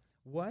 Yeah.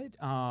 What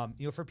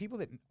for people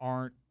that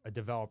aren't a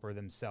developer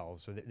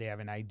themselves, or that they have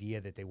an idea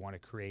that they want to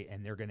create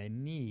and they're going to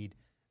need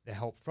the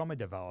help from a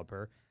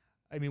developer.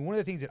 One of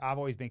the things that I've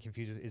always been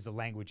confused with is the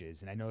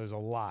languages. And I know there's a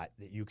lot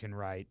that you can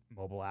write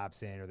mobile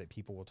apps in, or that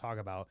people will talk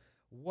about.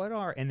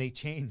 And they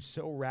change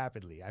so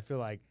rapidly. I feel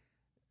like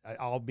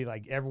I'll be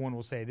like, everyone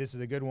will say, this is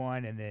a good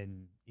one. And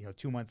then,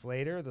 2 months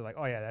later, they're like,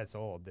 oh yeah, that's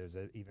old. There's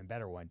an even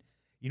better one.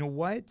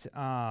 What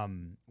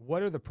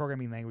are the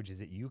programming languages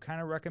that you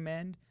kind of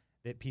recommend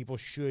that people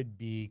should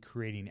be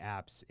creating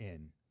apps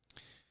in?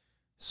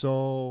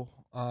 So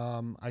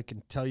I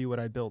can tell you what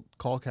I built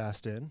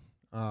Callcast in.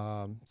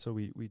 So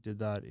we did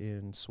that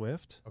in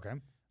Swift. Okay.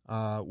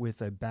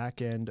 With a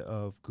back end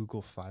of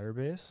Google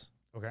Firebase.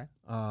 Okay.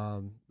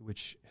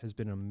 Which has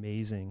been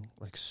amazing,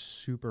 like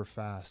super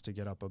fast to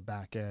get up a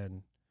back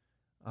end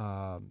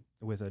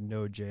with a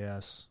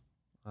Node.js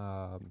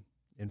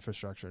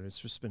infrastructure. And it's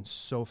just been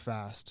so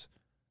fast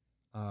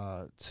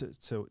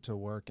to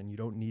work, and you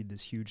don't need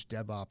this huge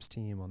DevOps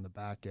team on the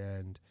back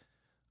end.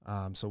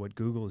 So what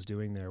Google is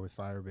doing there with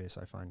Firebase,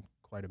 I find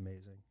quite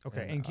amazing.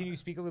 Okay. And can you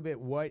speak a little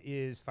bit, what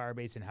is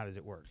Firebase and how does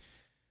it work?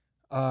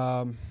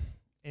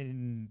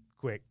 In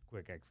quick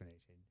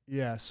explanation.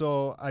 Yeah,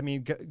 so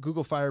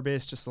Google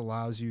Firebase just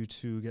allows you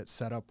to get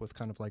set up with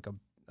kind of like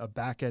a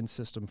back-end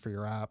system for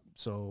your app.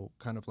 So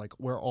kind of like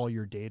where all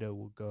your data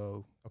will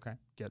go,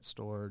 get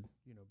stored,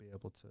 be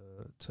able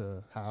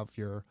to have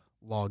your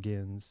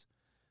logins.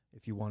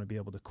 If you want to be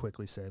able to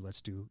quickly say,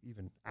 let's do,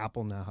 even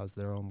Apple now has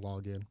their own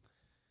login.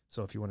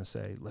 So if you want to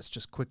say, let's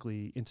just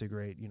quickly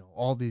integrate,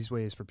 all these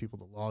ways for people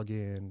to log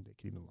in, they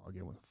can even log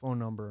in with a phone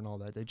number and all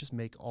that. They just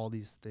make all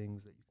these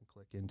things that you can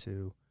click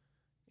into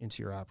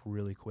your app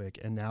really quick.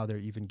 And now they're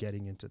even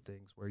getting into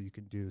things where you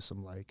can do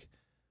some like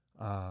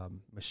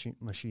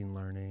machine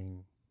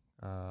learning.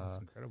 That's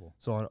incredible.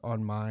 So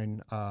on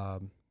mine, I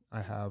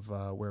have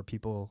where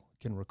people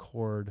can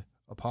record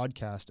a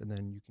podcast and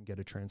then you can get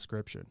a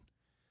transcription.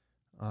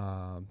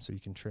 So you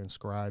can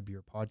transcribe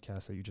your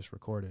podcast that you just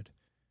recorded.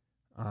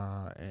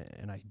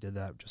 And I did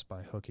that just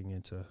by hooking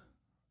into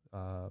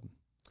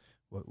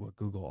what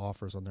Google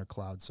offers on their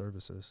cloud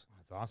services.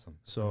 That's awesome.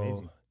 That's so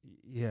amazing.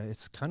 Yeah,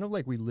 it's kind of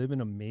like we live in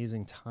an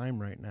amazing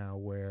time right now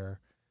where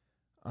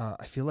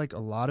I feel like a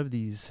lot of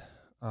these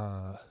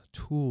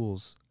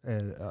tools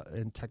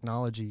and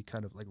technology,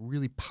 kind of like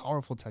really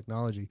powerful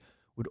technology,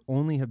 would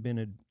only have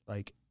been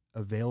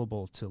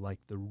available to like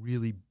the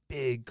really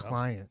big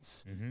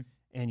clients. Mm-hmm.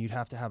 And you'd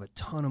have to have a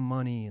ton of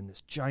money and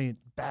this giant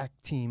back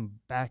team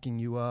backing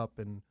you up.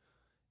 And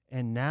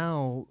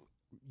now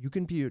you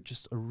can be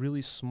just a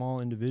really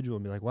small individual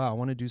and be like, wow, I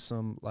want to do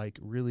some like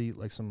really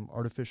like some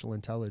artificial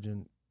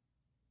intelligent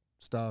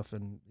stuff,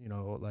 and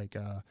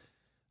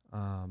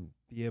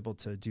be able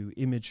to do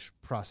image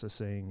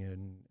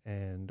processing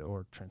and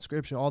or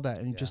transcription, all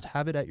that, and just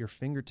have it at your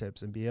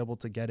fingertips and be able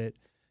to get it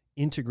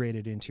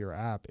integrated into your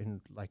app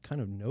in like kind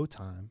of no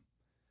time.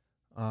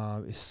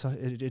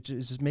 It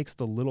just makes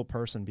the little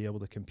person be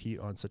able to compete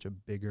on such a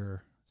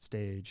bigger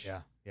stage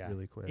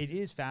really quick. It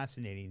is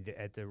fascinating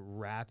at the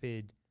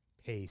rapid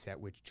pace at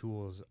which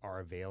tools are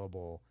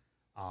available,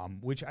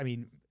 which, I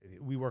mean,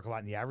 we work a lot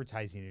in the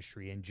advertising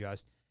industry, and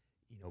just,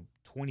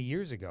 20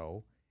 years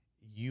ago,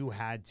 you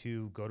had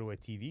to go to a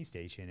TV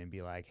station and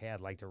be like, hey, I'd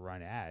like to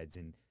run ads.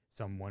 And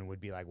someone would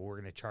be like, well, we're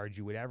going to charge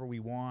you whatever we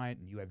want,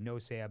 and you have no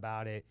say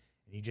about it.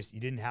 And you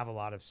didn't have a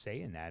lot of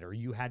say in that. Or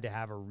you had to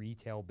have a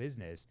retail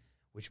business,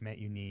 which meant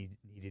you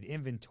needed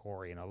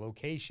inventory and a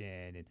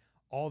location, and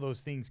all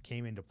those things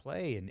came into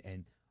play.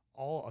 And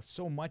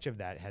so much of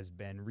that has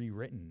been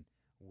rewritten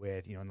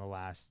with, in the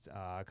last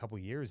couple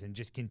of years, and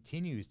just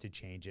continues to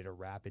change at a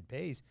rapid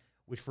pace,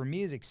 which for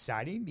me is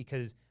exciting,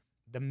 because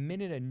the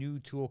minute a new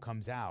tool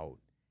comes out,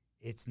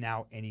 it's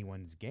now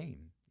anyone's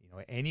game.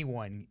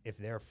 Anyone, if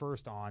they're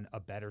first on a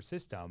better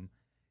system,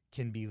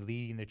 can be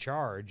leading the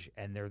charge,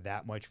 and they're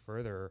that much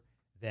further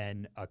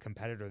than a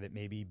competitor that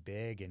may be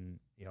big and,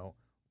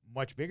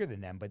 much bigger than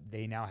them, but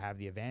they now have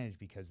the advantage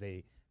because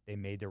they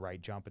made the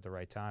right jump at the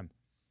right time.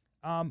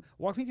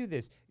 Walk me through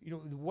this.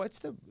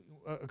 What's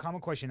a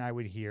common question I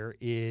would hear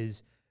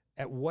is,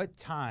 at what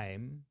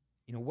time,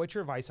 what's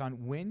your advice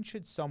on when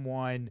should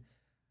someone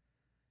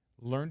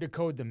learn to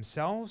code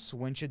themselves?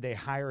 When should they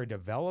hire a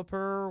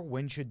developer?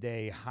 When should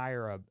they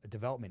hire a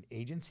development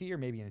agency, or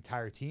maybe an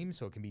entire team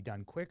so it can be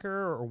done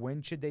quicker? Or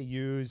when should they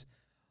use,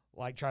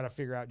 try to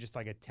figure out just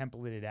like a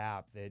templated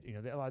app that,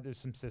 there's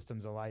some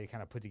systems that allow you to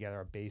kind of put together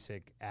a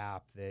basic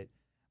app that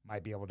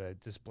might be able to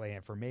display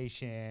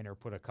information or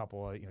put a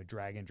couple of,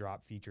 drag and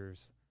drop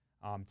features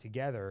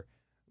together.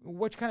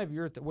 What's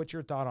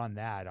your thought on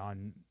that?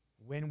 On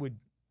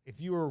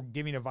if you were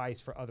giving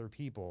advice for other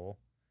people,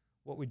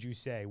 what would you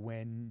say?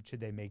 When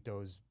should they make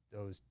those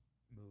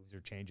moves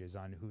or changes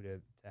on who to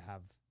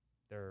have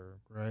their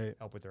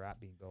help with their app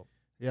being built?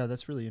 Yeah,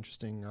 that's really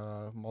interesting.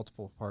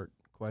 Multiple part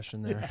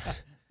question there.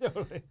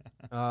 Totally.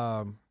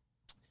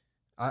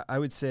 I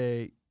would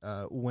say,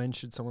 when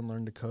should someone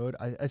learn to code?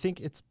 I think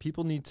it's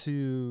people need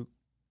to,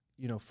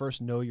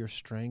 first know your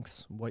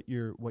strengths, what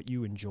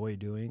you enjoy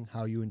doing,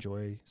 how you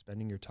enjoy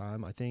spending your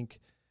time. I think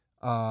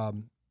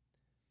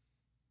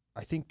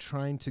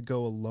trying to go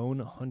alone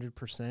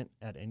 100%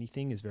 at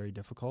anything is very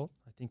difficult.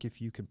 I think if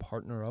you can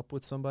partner up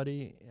with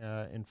somebody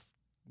and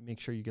make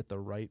sure you get the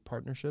right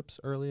partnerships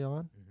early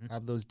on,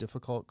 have those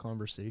difficult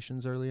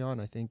conversations early on.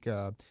 I think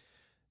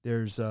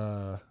there's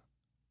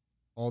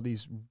all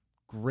these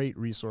great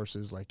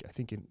resources, like I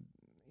think in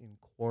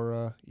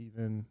Quora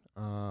even,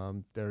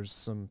 there's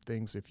some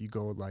things, if you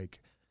go like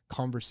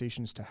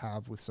conversations to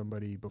have with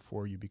somebody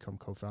before you become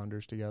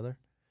co-founders together,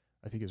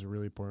 I think is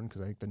really important,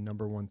 because I think the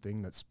number one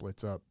thing that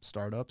splits up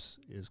startups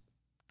is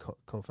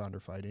co-founder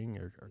fighting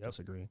or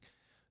disagreeing.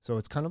 So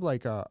it's kind of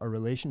like a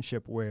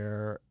relationship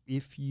where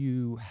if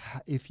you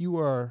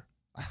are,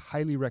 I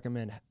highly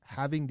recommend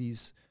having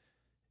these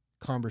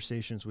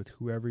conversations with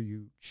whoever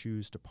you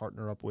choose to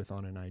partner up with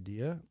on an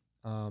idea,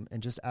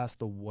 and just ask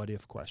the what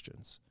if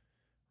questions,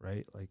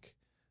 right? Like,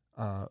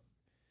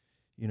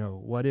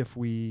 what if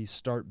we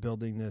start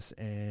building this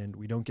and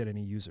we don't get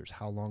any users?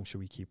 How long should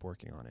we keep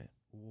working on it?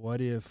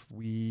 What if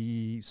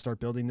we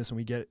start building this and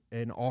we get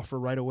an offer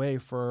right away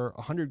for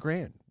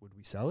 $100,000? Would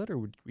we sell it, or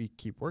would we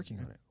keep working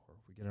on it? Or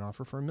if we get an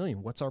offer for $1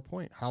 million, what's our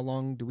point? How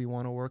long do we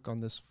want to work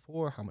on this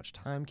for? How much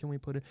time can we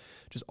put in?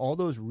 Just all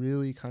those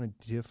really kind of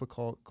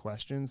difficult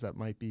questions that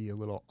might be a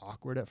little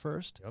awkward at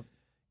first. Yep.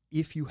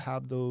 If you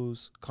have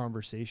those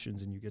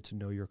conversations and you get to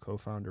know your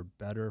co-founder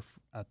better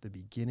at the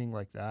beginning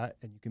like that,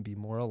 and you can be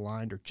more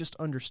aligned or just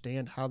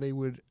understand how they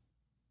would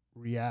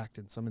react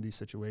in some of these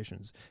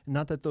situations. And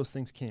not that those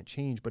things can't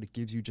change, but it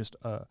gives you just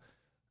at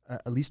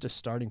least a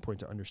starting point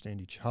to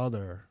understand each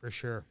other. For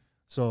sure.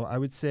 So I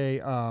would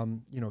say,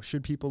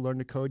 should people learn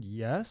to code?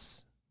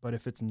 Yes. But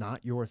if it's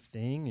not your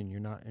thing and you're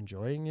not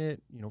enjoying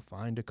it,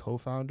 find a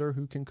co-founder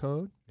who can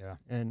code. Yeah.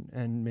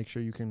 And make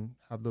sure you can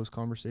have those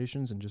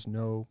conversations and just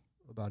know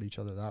about each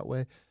other that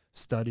way.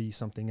 Study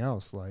something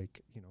else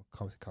like,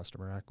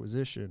 customer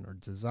acquisition or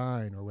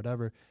design or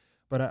whatever.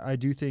 But I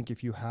do think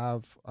if you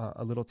have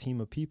a little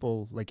team of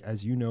people, like,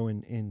 as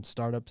in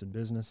startups and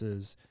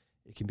businesses,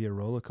 it can be a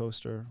roller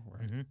coaster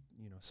where,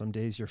 some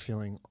days you're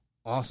feeling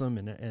awesome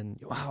and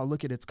wow,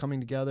 look at it's coming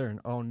together,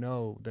 and oh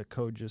no, the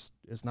code just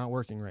is not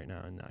working right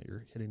now, and now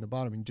you're hitting the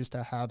bottom. And just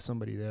to have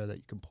somebody there that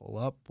you can pull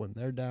up when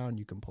they're down,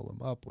 you can pull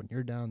them up when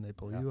you're down, they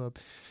pull you up,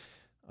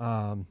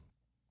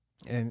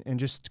 and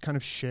just kind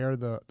of share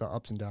the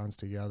ups and downs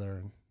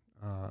together. And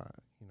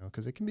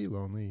because it can be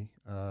lonely,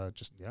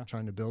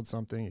 trying to build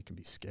something. It can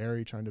be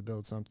scary trying to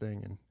build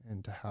something,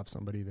 and to have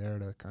somebody there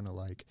to kind of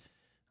like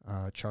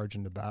charge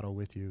into battle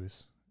with you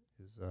is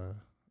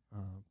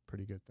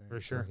pretty good thing. For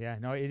sure. Yeah.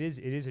 No, it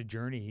is a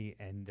journey,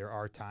 and there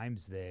are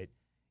times that,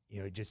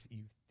 you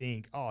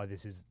think, oh,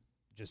 this is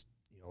just,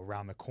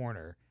 around the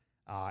corner.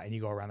 And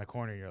you go around the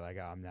corner and you're like,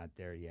 oh, I'm not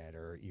there yet.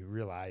 Or you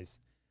realize,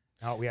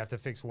 oh, we have to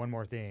fix one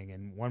more thing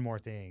and one more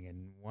thing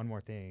and one more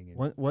thing.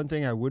 And one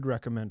thing I would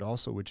recommend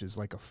also, which is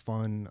like a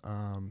fun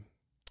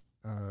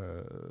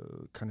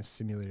kind of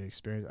simulated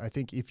experience. I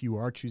think if you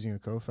are choosing a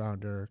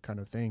co-founder kind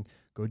of thing,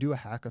 go do a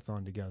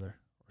hackathon together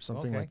or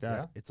something like that.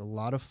 Yeah. It's a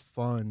lot of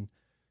fun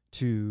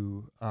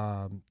to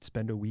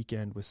spend a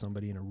weekend with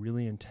somebody in a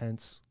really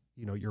intense,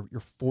 you're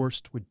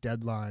forced with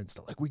deadlines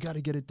that, like, we got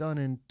to get it done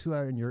in 2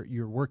 hours, and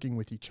you're working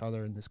with each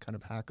other in this kind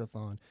of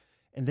hackathon.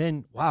 And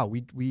then, wow,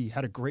 we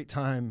had a great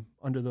time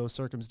under those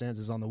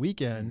circumstances on the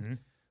weekend. Mm-hmm.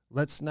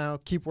 Let's now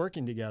keep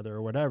working together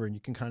or whatever. And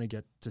you can kind of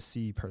get to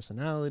see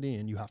personality,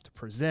 and you have to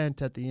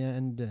present at the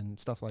end and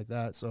stuff like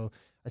that. So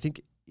I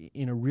think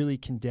in a really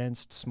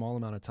condensed small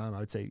amount of time, I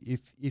would say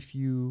if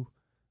you,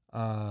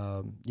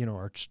 are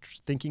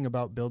thinking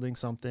about building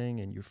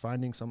something and you're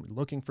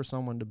looking for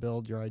someone to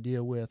build your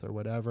idea with or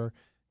whatever,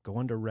 go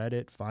onto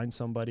Reddit, find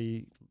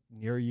somebody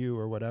near you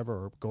or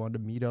whatever, or go onto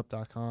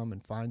meetup.com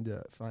and find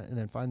a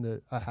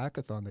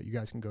hackathon that you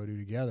guys can go to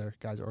together,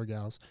 guys or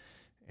gals.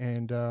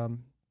 And,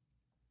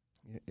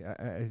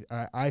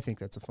 I think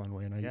that's a fun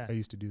way, and I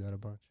used to do that a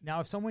bunch. Now,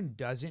 if someone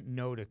doesn't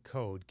know to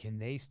code, can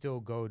they still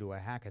go to a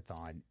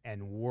hackathon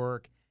and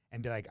work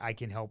and be like, I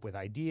can help with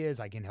ideas,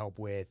 I can help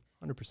with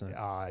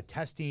 100%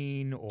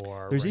 testing,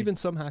 or there's even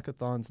some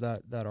hackathons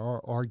that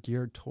are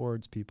geared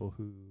towards people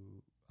who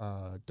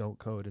don't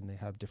code, and they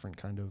have different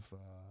kind of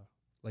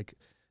like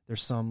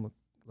there's some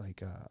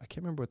like I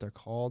can't remember what they're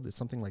called. It's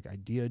something like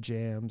idea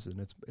jams, and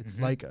it's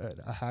Mm-hmm. like a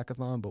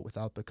hackathon but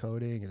without the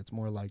coding, and it's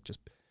more like just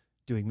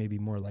doing maybe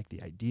more like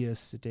the idea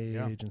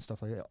stage and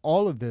stuff like that.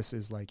 All of this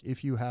is like,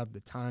 if you have the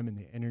time and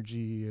the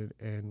energy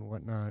and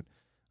whatnot,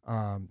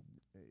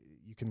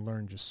 you can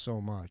learn just so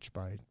much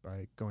by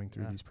going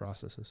through these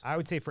processes. I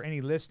would say for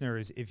any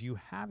listeners, if you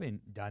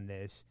haven't done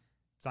this,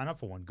 sign up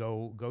for one.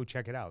 Go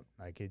check it out.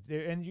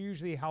 And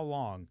usually how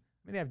long?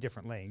 I mean, they have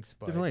different lengths,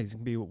 but different lengths. It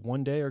can be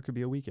one day or it could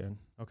be a weekend.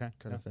 Okay,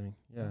 kind of thing.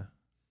 Yeah.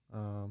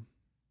 All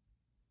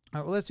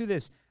right, well, let's do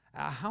this.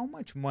 How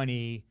much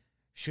money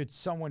should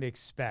someone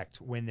expect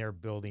when they're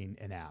building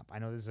an app? I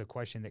know this is a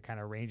question that kind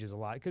of ranges a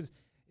lot, because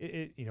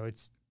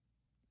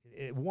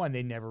one,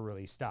 they never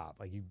really stop.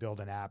 Like, you build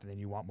an app and then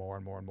you want more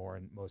and more and more,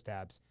 and most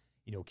apps,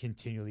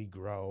 continually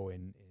grow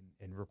and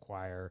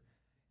require,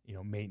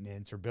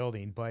 maintenance or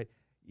building. But,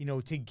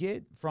 to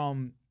get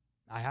from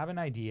I have an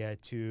idea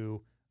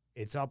to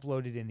it's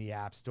uploaded in the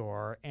App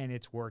Store and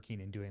it's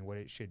working and doing what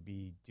it should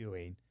be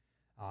doing.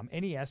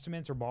 Any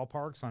estimates or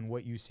ballparks on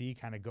what you see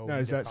kind of go? Now,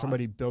 is that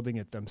somebody building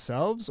it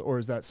themselves, or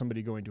is that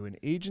somebody going to an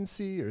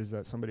agency, or is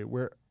that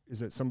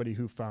somebody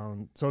who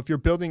found? So if you're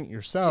building it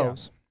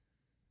yourselves,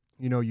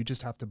 you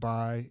just have to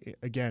buy.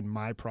 Again,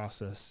 my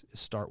process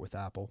is start with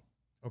Apple.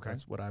 Okay,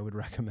 that's what I would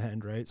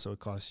recommend, right? So it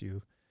costs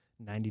you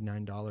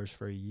 $99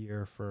 for a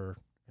year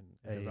for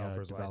a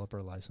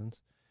developer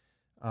license.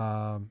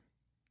 And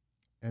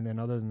then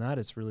other than that,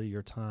 it's really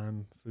your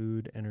time,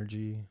 food,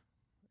 energy,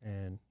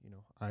 and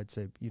I'd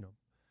say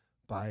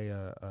buy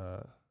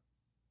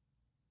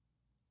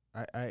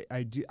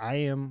I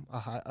am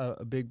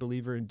a big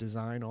believer in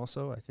design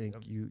also. I think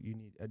you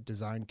need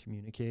design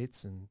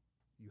communicates, and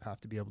you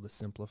have to be able to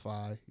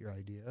simplify your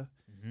idea.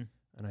 Mm-hmm.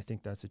 And I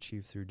think that's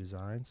achieved through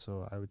design.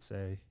 So I would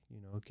say,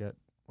 get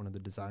one of the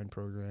design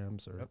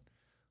programs, or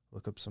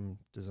look up some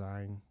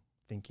design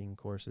thinking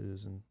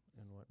courses and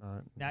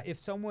whatnot. Now,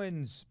 if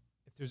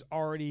there's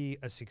already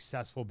a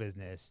successful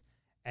business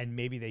and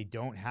maybe they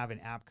don't have an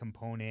app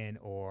component,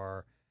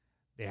 or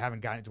they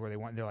haven't gotten it to where they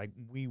want, they're like,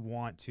 we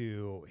want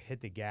to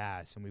hit the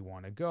gas and we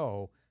want to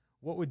go,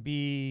 what would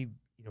be,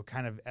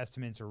 kind of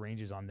estimates or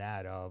ranges on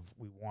that of,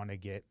 we want to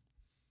get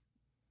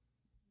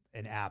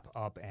an app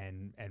up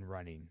and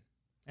running?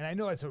 And I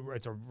know it's a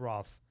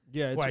rough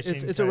question.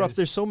 It's a rough,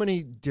 there's so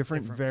many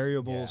different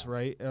variables,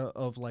 right?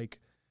 Of like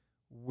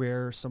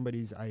where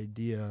somebody's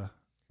idea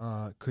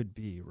could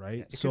be,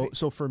 right? Yeah,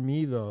 so for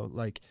me though,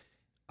 like,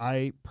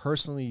 I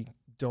personally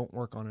don't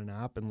work on an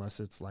app unless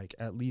it's like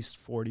at least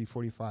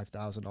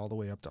 45,000 all the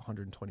way up to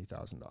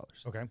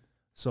 $120,000. Okay.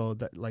 So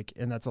that, like,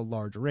 and that's a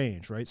large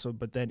range, right? So,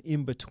 but then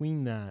in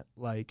between that,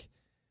 like,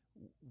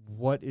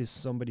 what is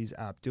somebody's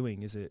app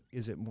doing? Is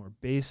it more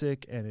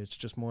basic and it's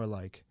just more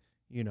like,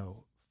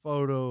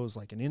 photos,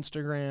 like an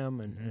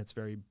Instagram, and it's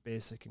very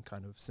basic and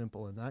kind of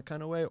simple in that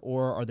kind of way?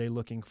 Or are they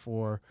looking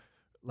for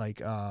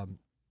like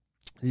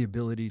the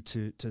ability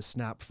to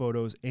snap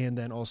photos and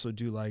then also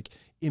do like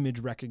image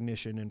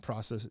recognition and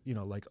process,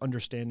 like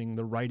understanding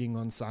the writing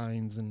on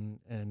signs and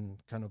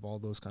kind of all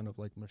those kind of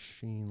like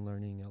machine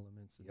learning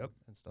elements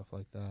and stuff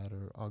like that,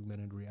 or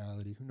augmented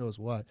reality, who knows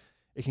what?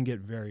 It can get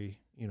very,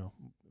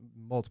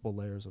 multiple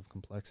layers of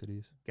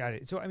complexities. Got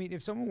it. So, I mean,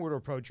 if someone were to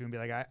approach you and be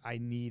like, I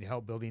need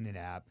help building an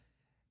app,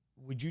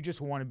 would you just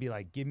want to be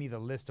like, give me the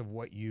list of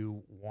what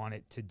you want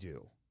it to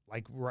do?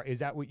 Like, is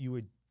that what you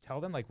would tell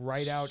them? Like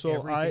write out so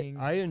everything?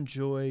 I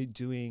enjoy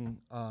doing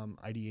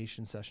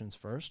ideation sessions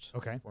first,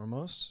 Okay.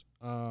 foremost,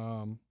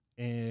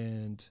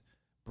 and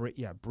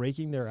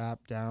breaking their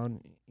app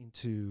down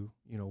into,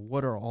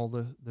 what are all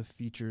the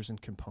features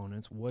and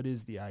components? What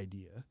is the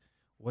idea?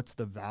 What's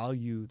the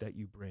value that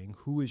you bring?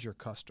 Who is your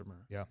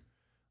customer? Yeah.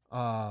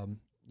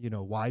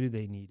 Why do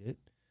they need it?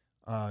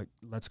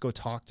 Let's go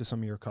talk to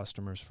some of your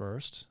customers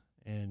first,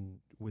 and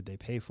would they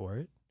pay for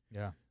it?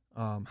 Yeah.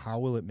 How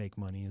will it make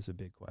money is a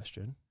big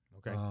question.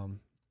 Okay.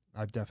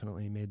 I've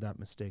definitely made that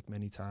mistake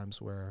many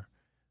times where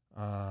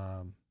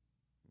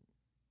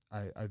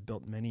I've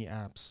built many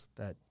apps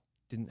that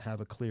didn't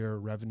have a clear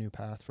revenue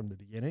path from the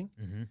beginning.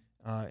 Mm-hmm.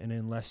 And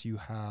unless you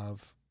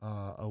have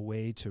a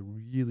way to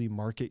really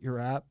market your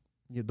app,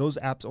 those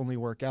apps only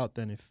work out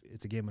then if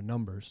it's a game of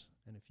numbers.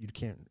 And if you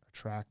can't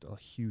attract a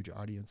huge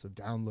audience of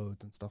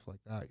downloads and stuff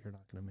like that, you're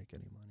not going to make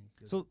any money.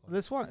 So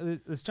let's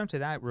jump to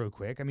that real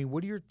quick. I mean,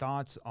 what are your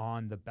thoughts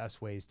on the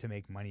best ways to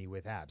make money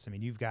with apps? I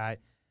mean, you've got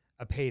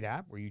a paid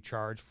app where you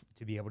charge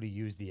to be able to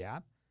use the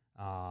app,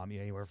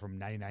 anywhere from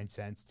 99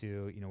 cents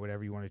to,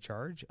 whatever you want to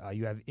charge.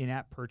 You have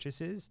in-app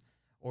purchases,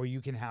 or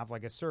you can have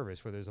like a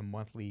service where there's a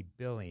monthly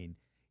billing.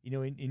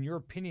 In your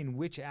opinion,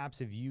 which apps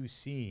have you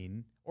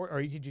seen,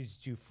 or you could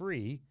just do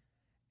free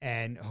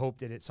and hope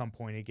that at some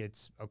point it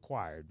gets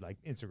acquired, like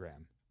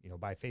Instagram,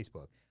 by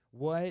Facebook.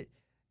 What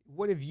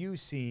have you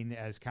seen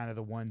as kind of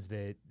the ones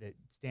that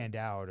stand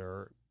out,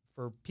 or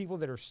for people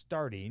that are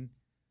starting,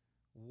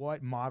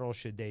 what model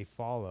should they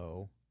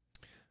follow?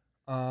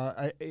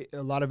 A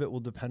lot of it will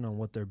depend on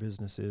what their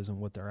business is and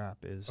what their app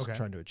is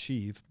trying to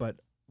achieve. But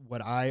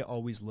what I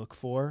always look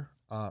for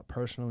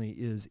personally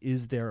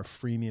is there a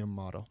freemium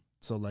model?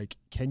 So like,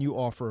 can you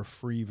offer a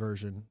free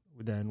version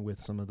then with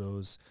some of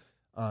those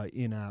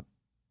in-app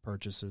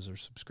purchases or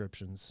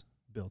subscriptions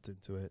built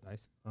into it?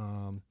 Nice.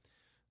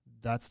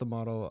 That's the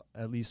model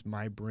at least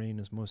my brain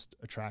is most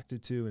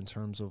attracted to, in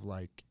terms of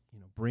like,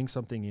 bring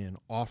something in,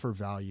 offer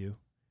value,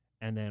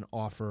 and then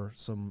offer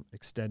some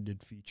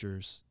extended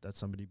features that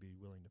somebody be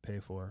willing to pay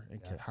for. And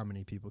how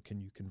many people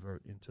can you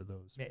convert into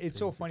those? It's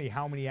so funny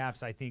how many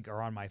apps I think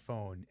are on my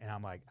phone, and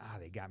I'm like,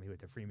 they got me with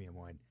the freemium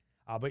one.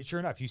 But sure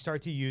enough, you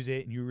start to use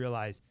it and you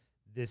realize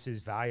this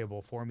is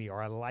valuable for me,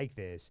 or I like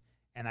this,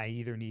 and I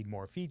either need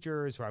more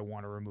features or I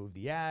want to remove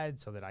the ad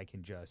so that I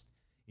can just,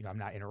 I'm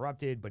not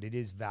interrupted, but it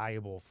is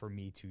valuable for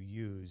me to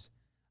use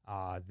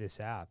this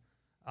app.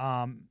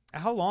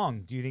 How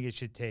long do you think it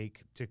should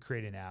take to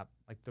create an app?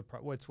 Like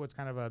what's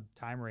kind of a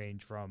time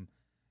range from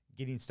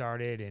getting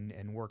started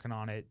and working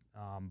on it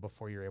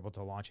before you're able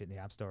to launch it in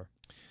the App Store?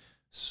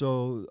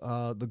 So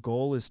the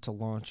goal is to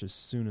launch as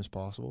soon as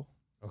possible.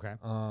 Okay.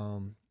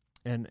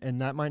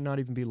 And that might not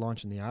even be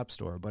launch in the App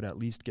Store, but at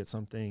least get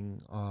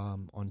something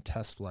on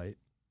TestFlight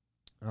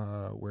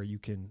where you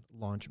can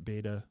launch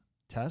beta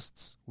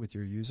tests with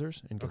your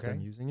users and get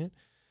them using it.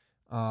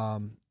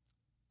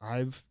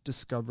 I've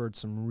discovered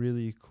some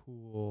really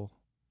cool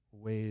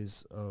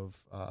ways of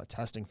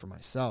testing for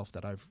myself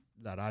that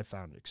I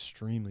found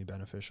extremely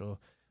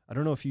beneficial. I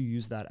don't know if you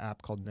use that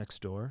app called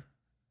Nextdoor.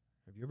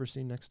 Have you ever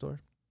seen Nextdoor?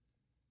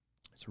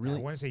 It's really.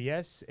 I want to say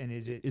yes, and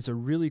is it? It's a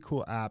really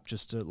cool app.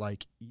 Just to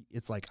like,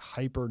 it's like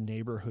hyper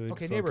neighborhood.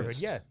 Okay, focused, neighborhood.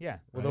 Yeah. Well,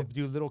 right? they'll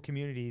do little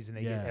communities and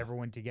they get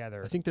everyone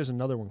together. I think there's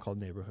another one called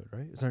Neighborhood,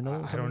 right? Is there another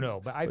one? I don't know,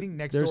 but I think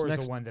Nextdoor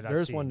is the one that I've seen.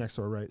 There's one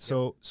Nextdoor, right?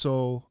 Yep.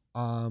 So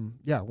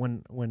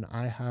when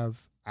I have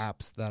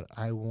apps that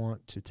I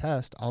want to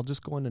test, I'll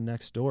just go into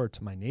Nextdoor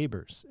to my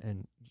neighbors,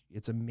 and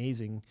it's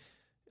amazing.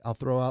 I'll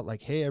throw out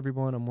like, hey,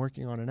 everyone, I'm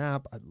working on an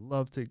app. I'd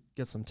love to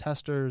get some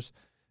testers.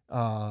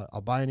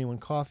 I'll buy anyone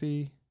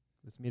coffee.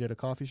 Let's meet at a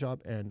coffee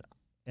shop. And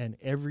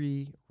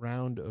every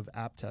round of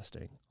app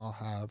testing, I'll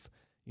have,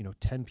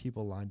 10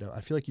 people lined up. I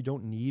feel like you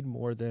don't need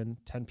more than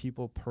 10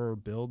 people per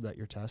build that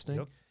you're testing.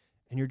 Yep.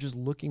 And you're just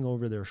looking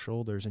over their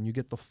shoulders, and you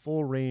get the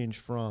full range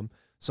from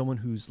someone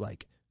who's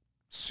like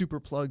super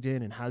plugged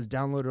in and has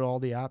downloaded all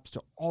the apps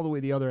to all the way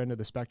the other end of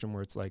the spectrum,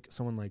 where it's like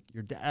someone like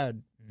your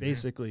dad,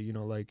 basically,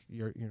 like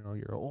your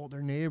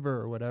older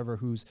neighbor or whatever,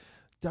 who's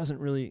doesn't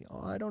really,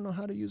 I don't know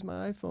how to use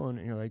my iPhone.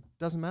 And you're like,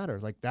 doesn't matter.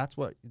 Like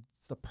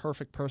it's the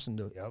perfect person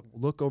to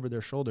look over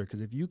their shoulder.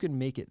 Because if you can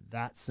make it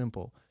that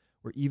simple,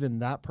 where even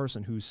that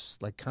person who's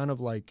like kind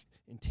of like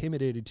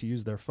intimidated to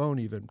use their phone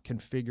even can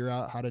figure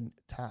out how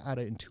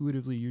to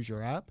intuitively use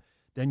your app,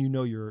 then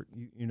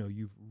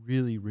you've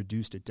really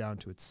reduced it down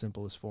to its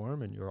simplest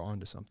form, and you're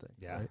onto something.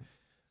 Yeah.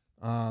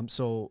 Right?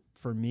 So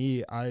for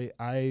me,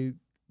 I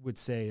would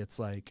say it's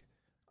like,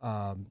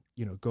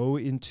 go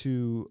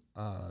into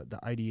the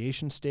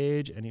ideation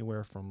stage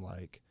anywhere from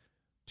like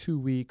 2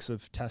 weeks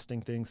of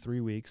testing things, 3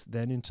 weeks,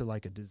 then into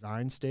like a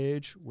design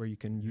stage where you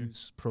can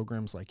use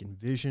programs like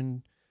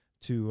InVision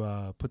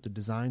to put the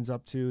designs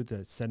up to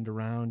that send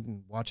around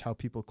and watch how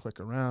people click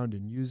around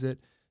and use it,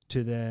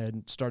 to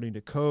then starting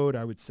to code.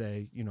 I would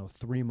say,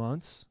 3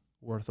 months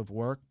worth of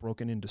work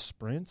broken into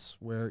sprints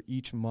where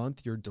each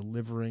month you're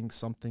delivering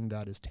something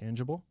that is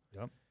tangible.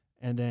 Yep.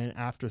 And then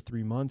after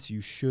 3 months,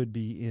 you should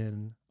be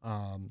in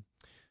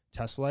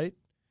TestFlight.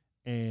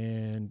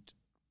 And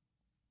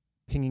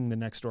pinging the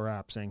next door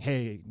app saying,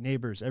 hey,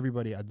 neighbors,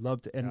 everybody, I'd love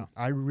to. And Yeah.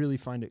 I really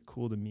find it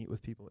cool to meet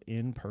with people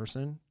in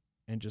person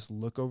and just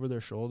look over their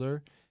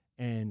shoulder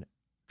and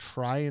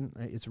try. And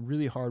it's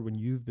really hard when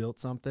you've built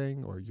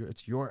something or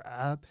it's your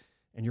app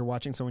and you're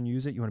watching someone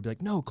use it. You want to be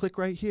like, no, click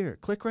right here,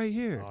 click right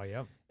here. Oh,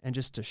 yep. And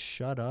just to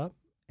shut up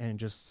and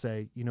just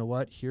say, you know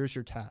what, here's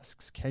your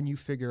tasks. Can you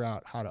figure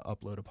out how to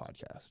upload a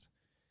podcast?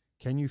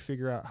 Can you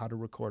figure out how to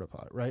record a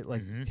pod, right?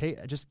 Like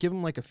just give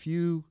them like a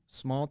few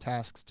small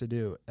tasks to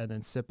do and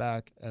then sit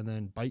back and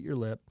then bite your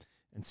lip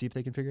and see if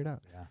they can figure it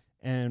out. Yeah.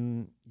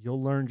 And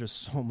you'll learn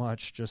just so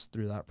much just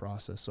through that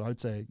process. So I'd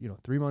say,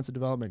 3 months of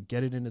development,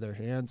 get it into their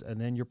hands. And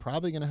then you're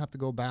probably going to have to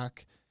go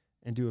back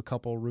and do a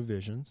couple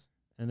revisions.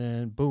 And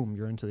then boom,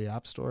 you're into the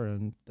app store.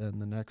 And then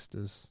the next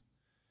is,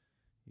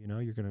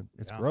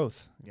 it's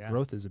growth. Yeah.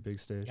 Growth is a big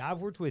stage. Yeah,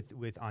 I've worked with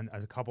on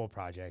a couple of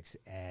projects,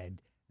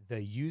 and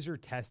the user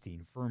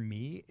testing for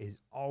me is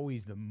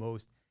always the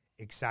most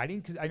exciting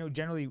because I know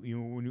generally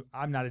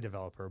I'm not a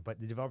developer, but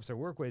the developers I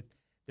work with,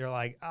 they're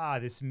like,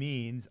 this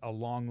means a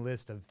long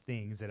list of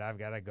things that I've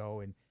got to go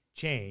and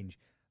change.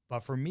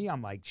 But for me,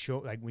 I'm like,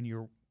 when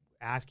you're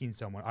asking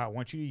someone, I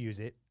want you to use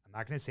it. I'm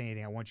not going to say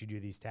anything. I want you to do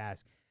these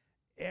tasks.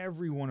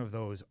 Every one of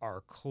those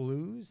are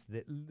clues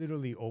that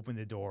literally open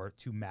the door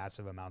to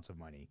massive amounts of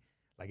money.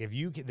 Like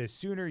the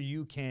sooner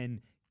you can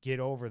get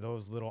over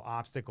those little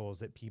obstacles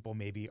that people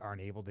maybe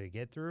aren't able to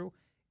get through,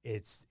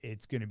 it's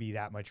going to be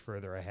that much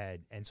further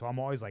ahead. And so I'm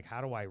always like,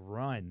 how do I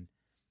run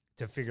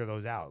to figure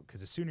those out? Because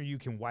the sooner you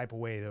can wipe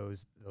away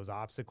those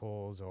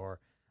obstacles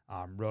or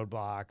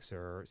roadblocks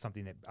or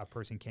something that a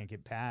person can't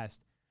get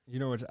past.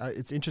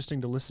 It's interesting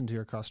to listen to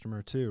your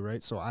customer too,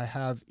 right? So I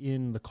have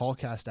in the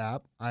Callcast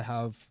app, I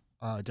have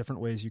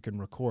different ways you can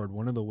record.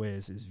 One of the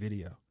ways is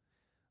video.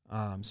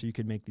 So you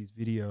can make these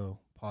video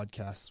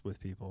podcasts with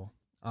people.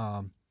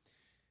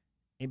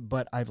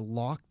 But I've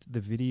locked the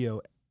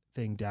video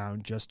thing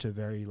down just to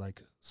very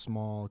like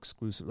small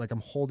exclusive, like I'm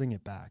holding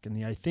it back. And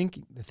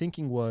the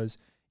thinking was,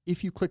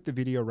 if you click the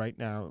video right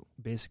now,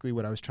 basically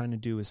what I was trying to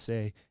do is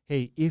say,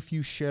 hey, if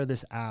you share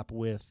this app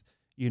with,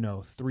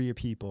 3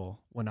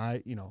 people, when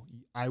I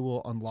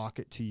will unlock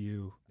it to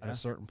you at a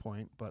certain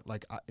point. But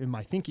like in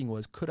my thinking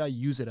was, could I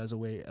use it as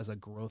a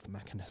growth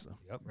mechanism?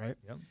 Yep. Right.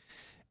 Yep.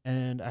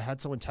 And I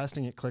had someone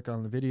testing it, click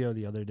on the video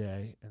the other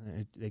day,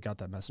 and they got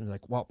that message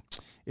like, well,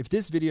 if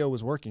this video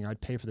was working,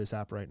 I'd pay for this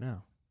app right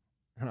now.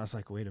 And I was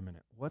like, wait a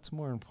minute, what's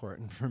more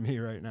important for me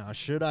right now?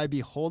 Should I be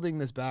holding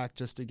this back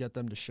just to get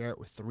them to share it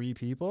with 3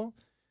 people?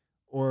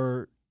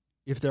 Or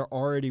if they're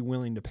already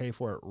willing to pay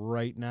for it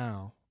right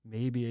now,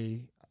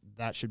 maybe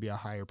that should be a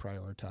higher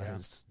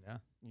prioritized,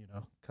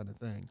 kind of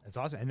thing. That's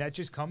awesome. And that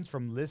just comes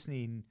from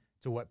listening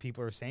to what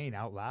people are saying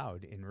out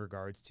loud in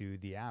regards to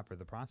the app or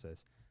the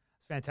process.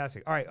 It's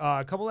fantastic. All right,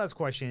 a couple last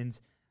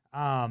questions.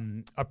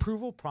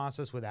 Approval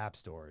process with app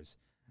stores.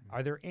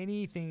 Are there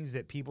any things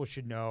that people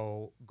should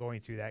know going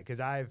through that? Because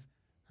I've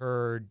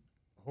heard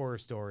horror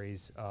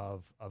stories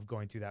of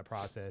going through that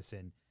process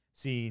and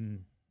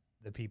seeing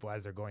the people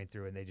as they're going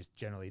through, and they just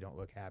generally don't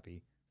look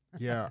happy.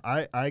 Yeah,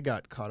 I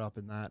got caught up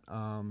in that.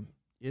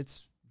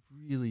 It's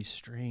really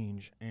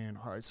strange and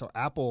hard. So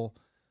Apple,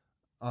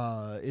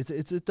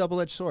 it's a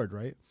double-edged sword,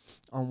 right?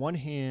 On one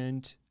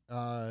hand,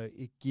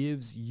 it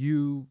gives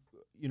you,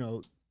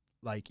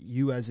 like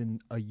you as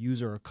a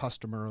user or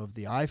customer of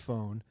the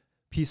iPhone,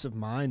 peace of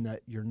mind that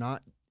you're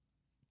not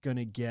going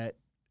to get,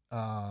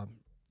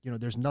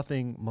 there's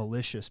nothing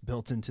malicious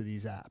built into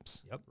these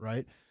apps,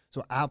 right?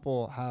 So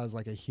Apple has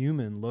like a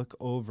human look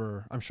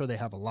over, I'm sure they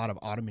have a lot of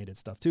automated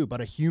stuff too,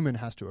 but a human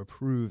has to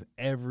approve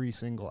every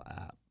single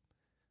app,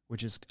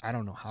 which is, I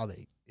don't know how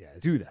they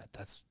do that.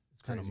 That's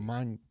kind of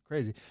mind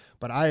crazy.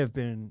 But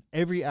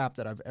every app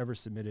that I've ever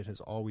submitted has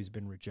always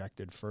been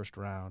rejected first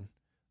round.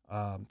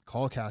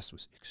 Callcast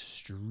was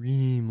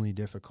extremely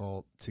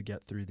difficult to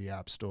get through the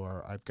App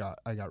Store.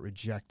 I got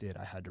rejected.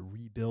 I had to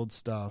rebuild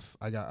stuff.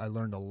 I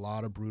learned a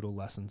lot of brutal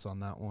lessons on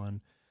that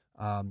one,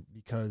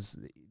 because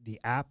the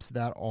apps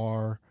that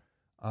are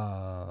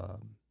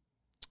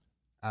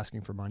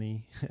asking for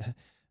money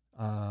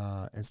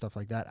and stuff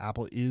like that,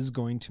 Apple is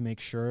going to make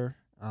sure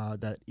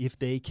that if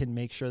they can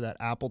make sure that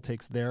Apple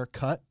takes their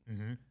cut,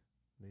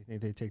 they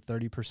think they take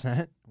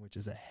 30%, which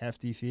is a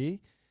hefty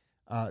fee.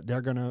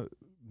 They're going to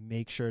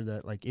make sure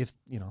that, like, if,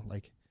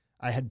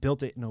 I had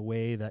built it in a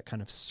way that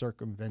kind of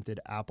circumvented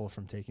Apple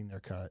from taking their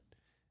cut.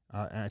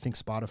 And I think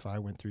Spotify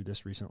went through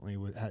this recently,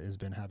 has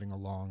been having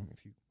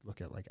if you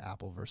look at like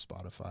Apple versus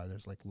Spotify,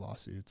 there's like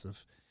lawsuits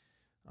of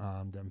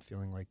them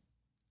feeling like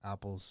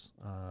Apple's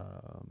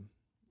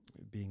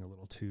being a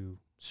little too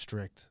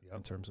strict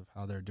in terms of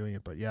how they're doing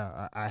it. But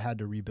yeah, I had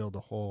to rebuild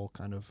a whole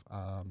kind of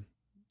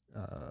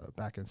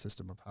back-end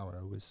system of how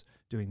I was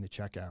doing the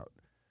checkout,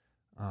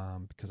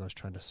 because I was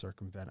trying to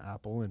circumvent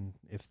Apple. And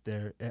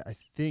I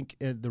think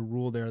the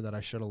rule there that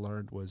I should have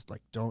learned was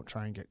like, don't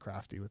try and get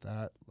crafty with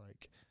that.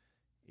 Like,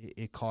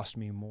 it cost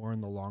me more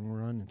in the long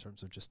run in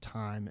terms of just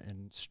time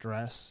and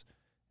stress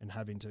and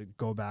having to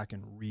go back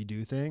and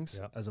redo things,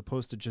 Yep. as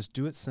opposed to just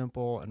do it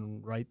simple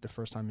and right the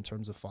first time in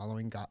terms of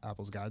following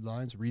Apple's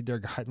guidelines. Read their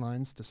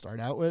guidelines to start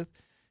out with.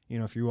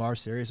 If you are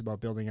serious about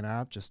building an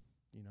app, just,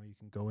 you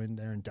can go in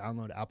there and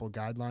download Apple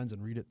guidelines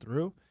and read it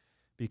through,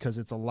 because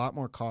it's a lot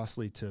more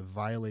costly to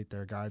violate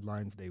their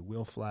guidelines. They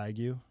will flag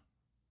you,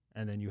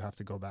 and then you have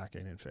to go back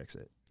in and fix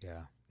it.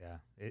 Yeah.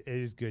 It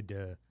is good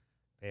to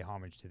pay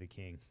homage to the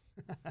king.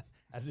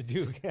 As a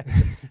Duke.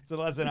 It's a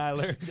lesson I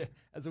learned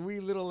as a wee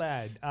little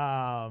lad.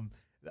 All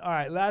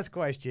right, last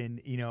question.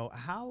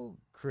 How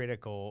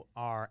critical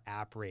are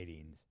app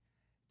ratings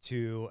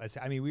to,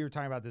 we were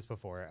talking about this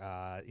before,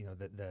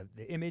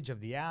 the image of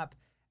the app,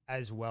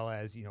 as well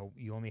as,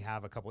 you only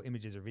have a couple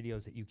images or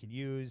videos that you can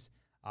use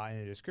in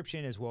the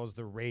description, as well as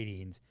the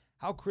ratings.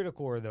 How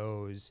critical are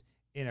those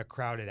in a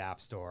crowded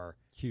app store?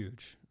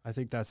 Huge. I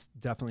think that's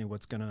definitely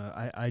what's going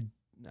to,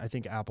 I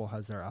think Apple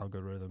has their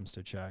algorithms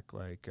to check,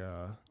 like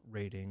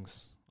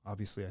ratings.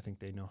 Obviously, I think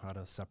they know how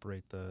to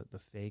separate the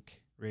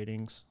fake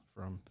ratings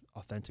from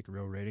authentic,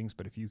 real ratings.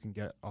 But if you can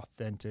get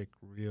authentic,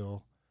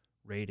 real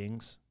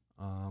ratings,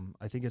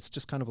 I think it's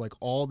just kind of like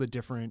all the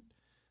different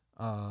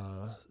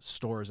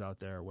stores out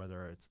there,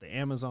 whether it's the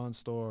Amazon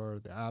store,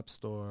 the App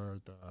Store,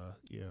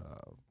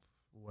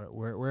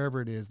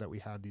 wherever it is that we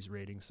have these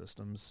rating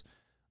systems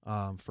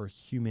for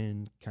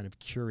human kind of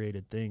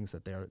curated things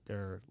that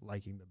they're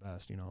liking the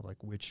best,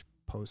 like which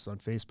posts on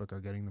Facebook are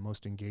getting the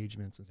most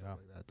engagements and stuff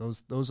like that.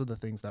 Those are the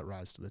things that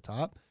rise to the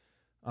top,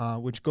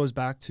 which goes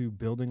back to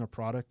building a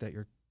product that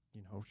your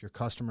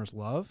customers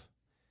love,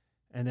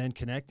 and then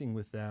connecting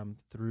with them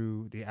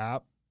through the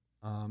app,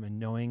 and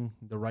knowing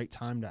the right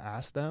time to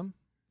ask them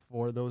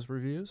for those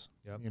reviews.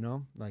 Yep.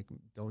 Like,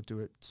 don't do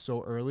it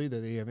so early that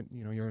they haven't,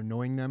 you're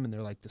annoying them and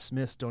they're like,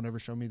 dismissed, don't ever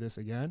show me this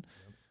again.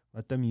 Yep.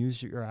 Let them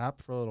use your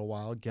app for a little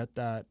while, get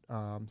that,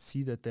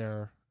 see that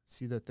they're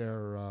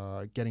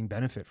getting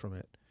benefit from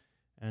it,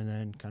 and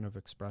then kind of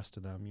express to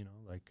them,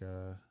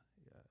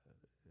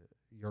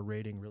 your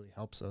rating really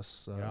helps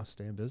us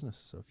stay in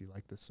business. So if you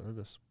like this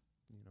service,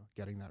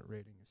 getting that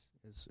rating is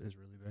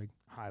really big.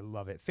 I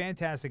love it.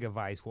 Fantastic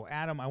advice. Well,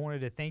 Adam, I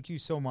wanted to thank you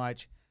so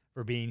much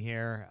for being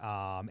here.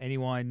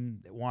 Anyone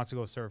that wants to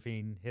go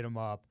surfing, hit them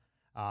up.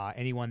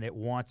 Anyone that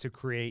wants to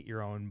create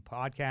your own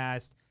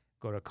podcast,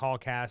 go to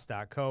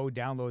callcast.co,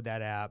 download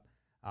that app.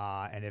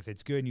 And if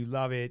it's good and you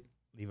love it,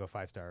 leave a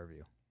 5-star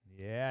review.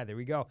 Yeah, there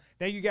we go.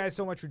 Thank you guys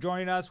so much for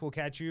joining us. We'll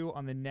catch you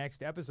on the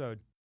next episode.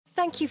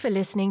 Thank you for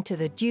listening to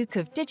the Duke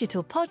of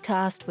Digital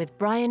podcast with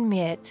Brian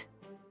Meert.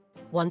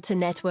 Want to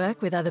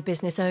network with other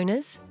business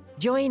owners?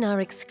 Join our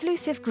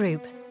exclusive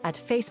group at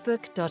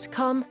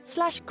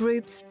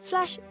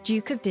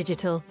facebook.com/groups/Duke of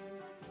Digital.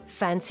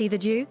 Fancy the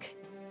Duke?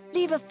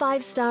 Leave a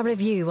 5-star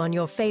review on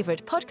your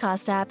favorite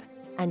podcast app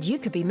and you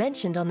could be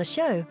mentioned on the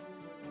show.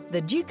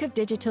 The Duke of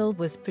Digital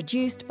was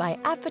produced by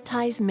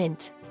Advertise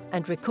Mint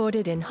and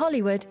recorded in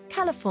Hollywood,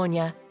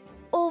 California.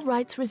 All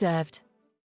rights reserved.